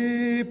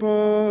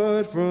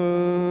depart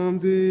from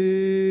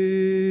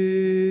thee.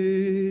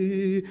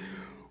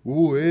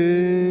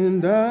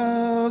 When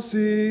thou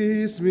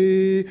seest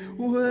me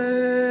waver,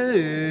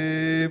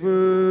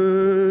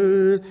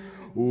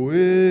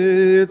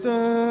 with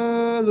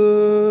a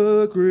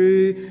look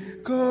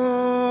recall,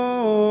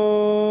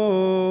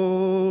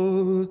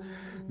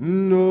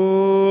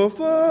 nor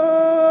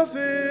for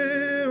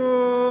fear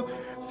or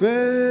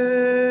favor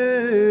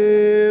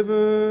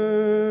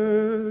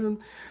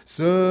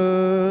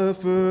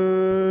suffer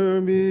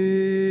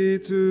me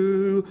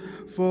to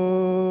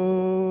fall.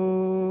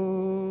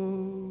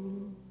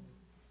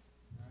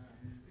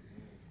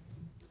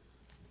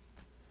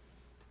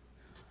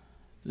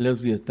 Let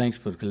us give thanks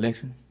for the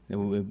collection that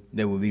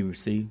will be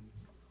received.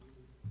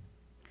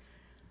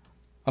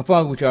 Our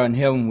Father which art in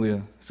heaven, we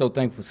are so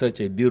thankful for such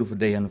a beautiful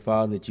day, Heavenly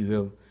Father, that you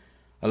have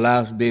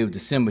allowed us to be able to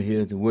assemble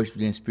here to worship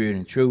you in spirit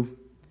and truth.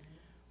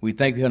 We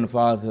thank you, Heavenly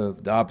Father,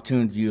 for the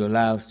opportunity you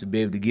allow us to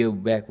be able to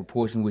give back a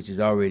portion which is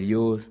already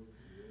yours.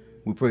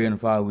 We pray, Heavenly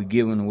Father, we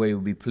give in the way it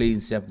will be pleasing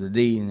except to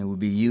thee, and it will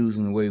be used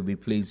in the way it will be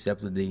pleasing except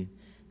to thee,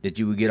 that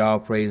you will get all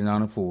praise and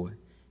honor for it.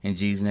 In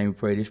Jesus' name we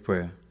pray this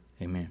prayer.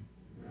 Amen.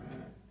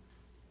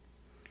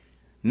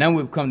 Now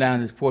we've come down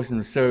to this portion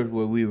of the service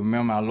where we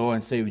remember our Lord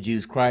and Savior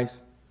Jesus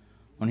Christ,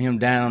 on him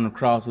dying on the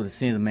cross for the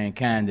sins of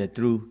mankind, that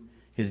through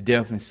his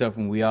death and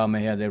suffering we all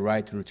may have that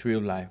right to the tree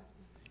of life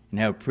and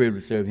have a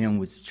privilege to serve him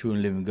with the true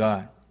and living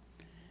God.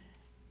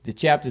 The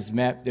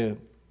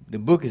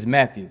book is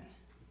Matthew.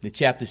 The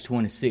chapter is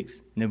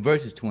 26, and the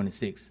verse is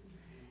 26.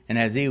 And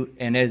as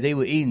they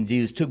were eating,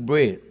 Jesus took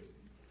bread.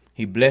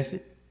 He blessed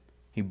it.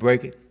 He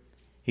broke it.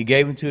 He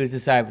gave it to his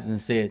disciples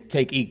and said,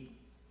 "Take, eat.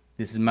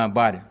 This is my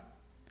body."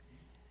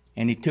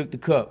 And he took the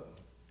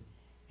cup,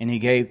 and he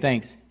gave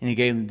thanks, and he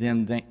gave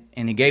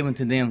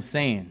unto them,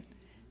 saying,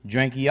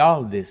 "Drink ye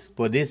all of this,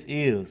 for this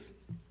is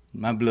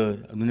my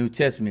blood of the New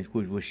Testament,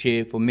 which was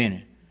shed for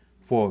many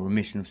for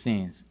remission of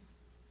sins."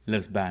 Let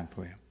us bow in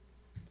prayer.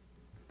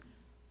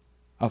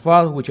 Our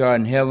Father which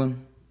art in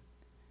heaven,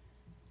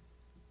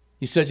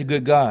 you're such a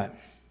good God.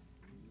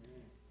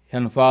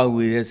 Heavenly Father,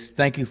 we just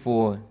thank you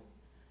for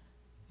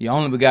your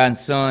only begotten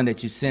Son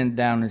that you sent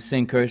down to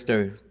sin-cursed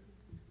earth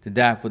to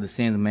die for the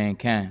sins of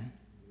mankind.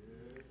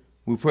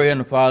 We pray,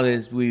 Heavenly Father,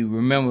 as we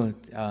remember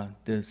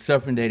the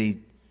suffering that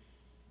he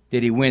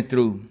went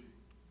through.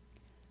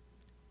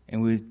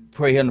 And we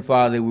pray, Heavenly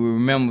Father, that we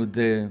remember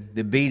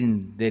the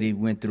beating that he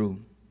went through.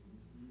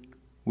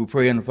 We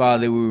pray, Heavenly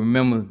Father, that we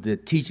remember the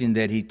teaching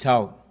that he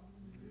taught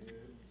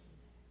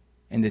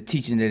and the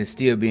teaching that is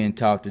still being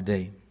taught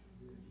today.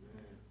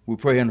 We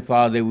pray, Heavenly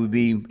Father, that we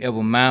be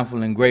ever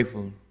mindful and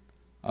grateful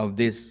of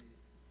this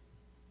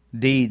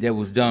deed that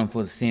was done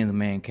for the sins of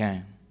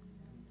mankind.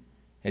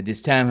 At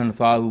this time, Heavenly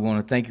Father, we want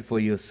to thank you for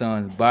your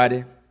Son's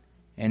body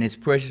and his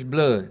precious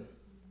blood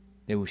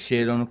that was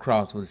shed on the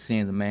cross for the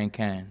sins of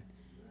mankind.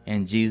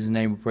 In Jesus'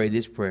 name we pray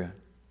this prayer.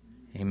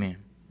 Amen.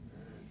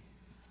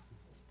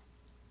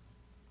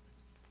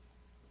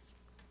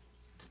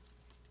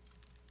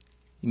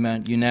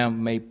 You now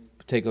may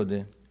partake of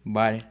the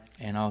body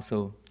and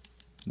also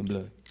the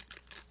blood.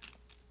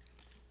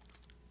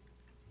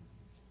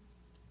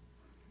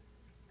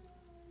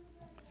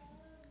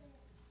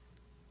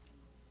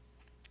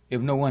 If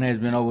no one has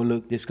been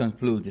overlooked, this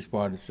concludes this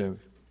part of the service.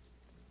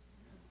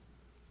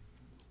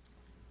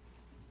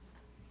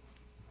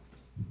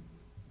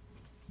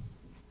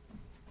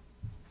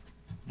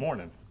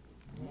 Morning.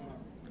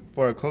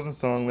 For our closing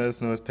song, let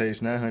us know it's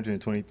page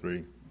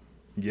 923.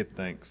 Give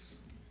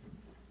thanks.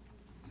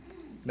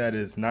 That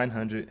is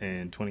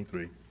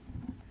 923.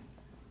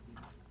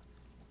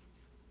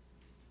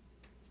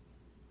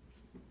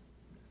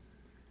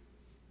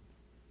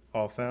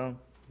 All found?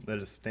 Let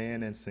us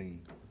stand and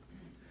sing.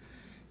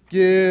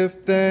 Give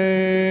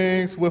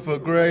thanks with a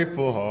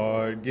grateful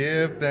heart.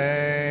 Give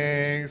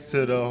thanks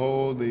to the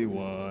Holy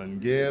One.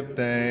 Give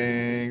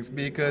thanks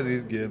because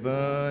he's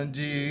given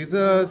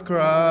Jesus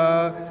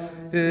Christ,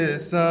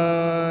 his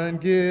Son.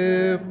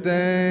 Give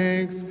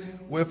thanks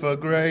with a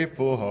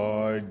grateful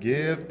heart.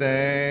 Give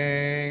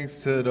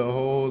thanks to the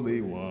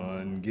Holy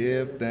One.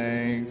 Give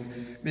thanks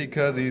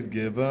because he's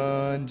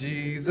given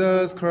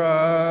Jesus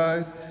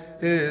Christ,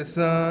 his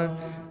Son.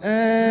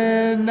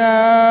 And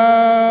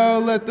now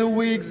let the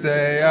weak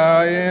say,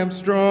 I am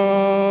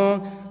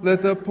strong.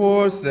 Let the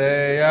poor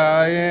say,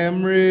 I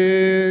am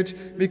rich,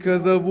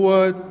 because of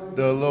what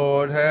the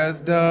Lord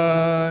has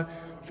done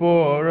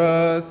for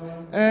us.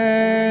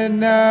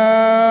 And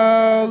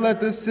now let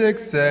the sick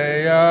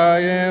say, I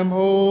am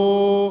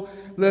whole.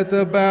 Let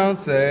the bound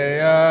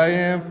say, I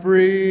am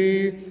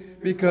free,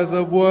 because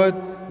of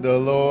what the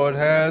Lord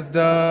has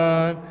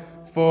done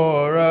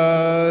for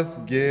us.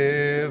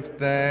 Give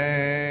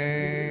thanks.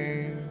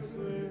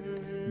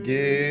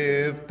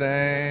 Give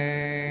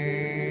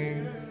thanks.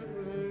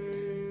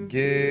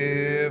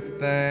 Give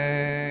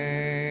thanks.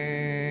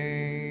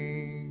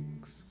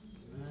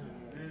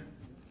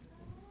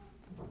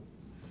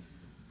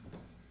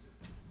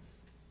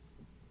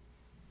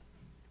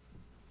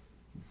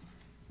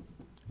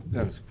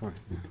 Let us pray.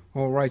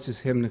 Oh,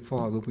 righteous Heavenly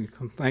Father, we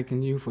come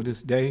thanking you for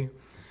this day.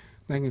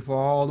 Thank you for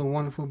all the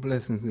wonderful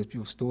blessings that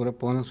you've stored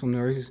upon us from the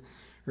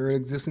early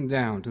existing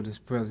down to this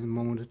present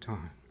moment of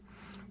time.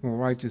 Oh,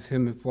 righteous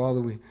Heavenly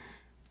Father, we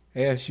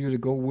ask you to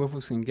go with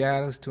us and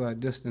guide us to our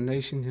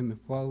destination, Heavenly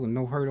Father, with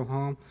no hurt or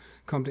harm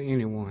come to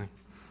anyone.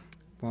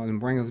 Father, and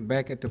bring us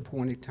back at the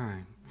appointed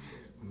time.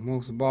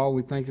 Most of all,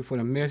 we thank you for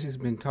the message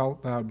been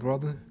taught by our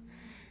brother.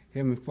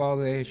 Heavenly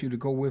Father, I ask you to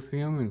go with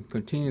him and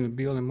continue to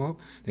build him up,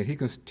 that he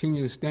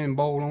continue to stand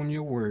bold on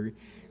your word,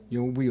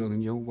 your will,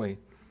 and your way.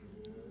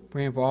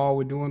 Praying for all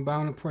we're doing,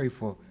 bound to pray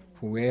for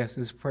we ask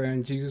this prayer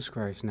in Jesus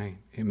Christ's name.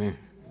 Amen.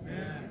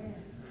 Amen.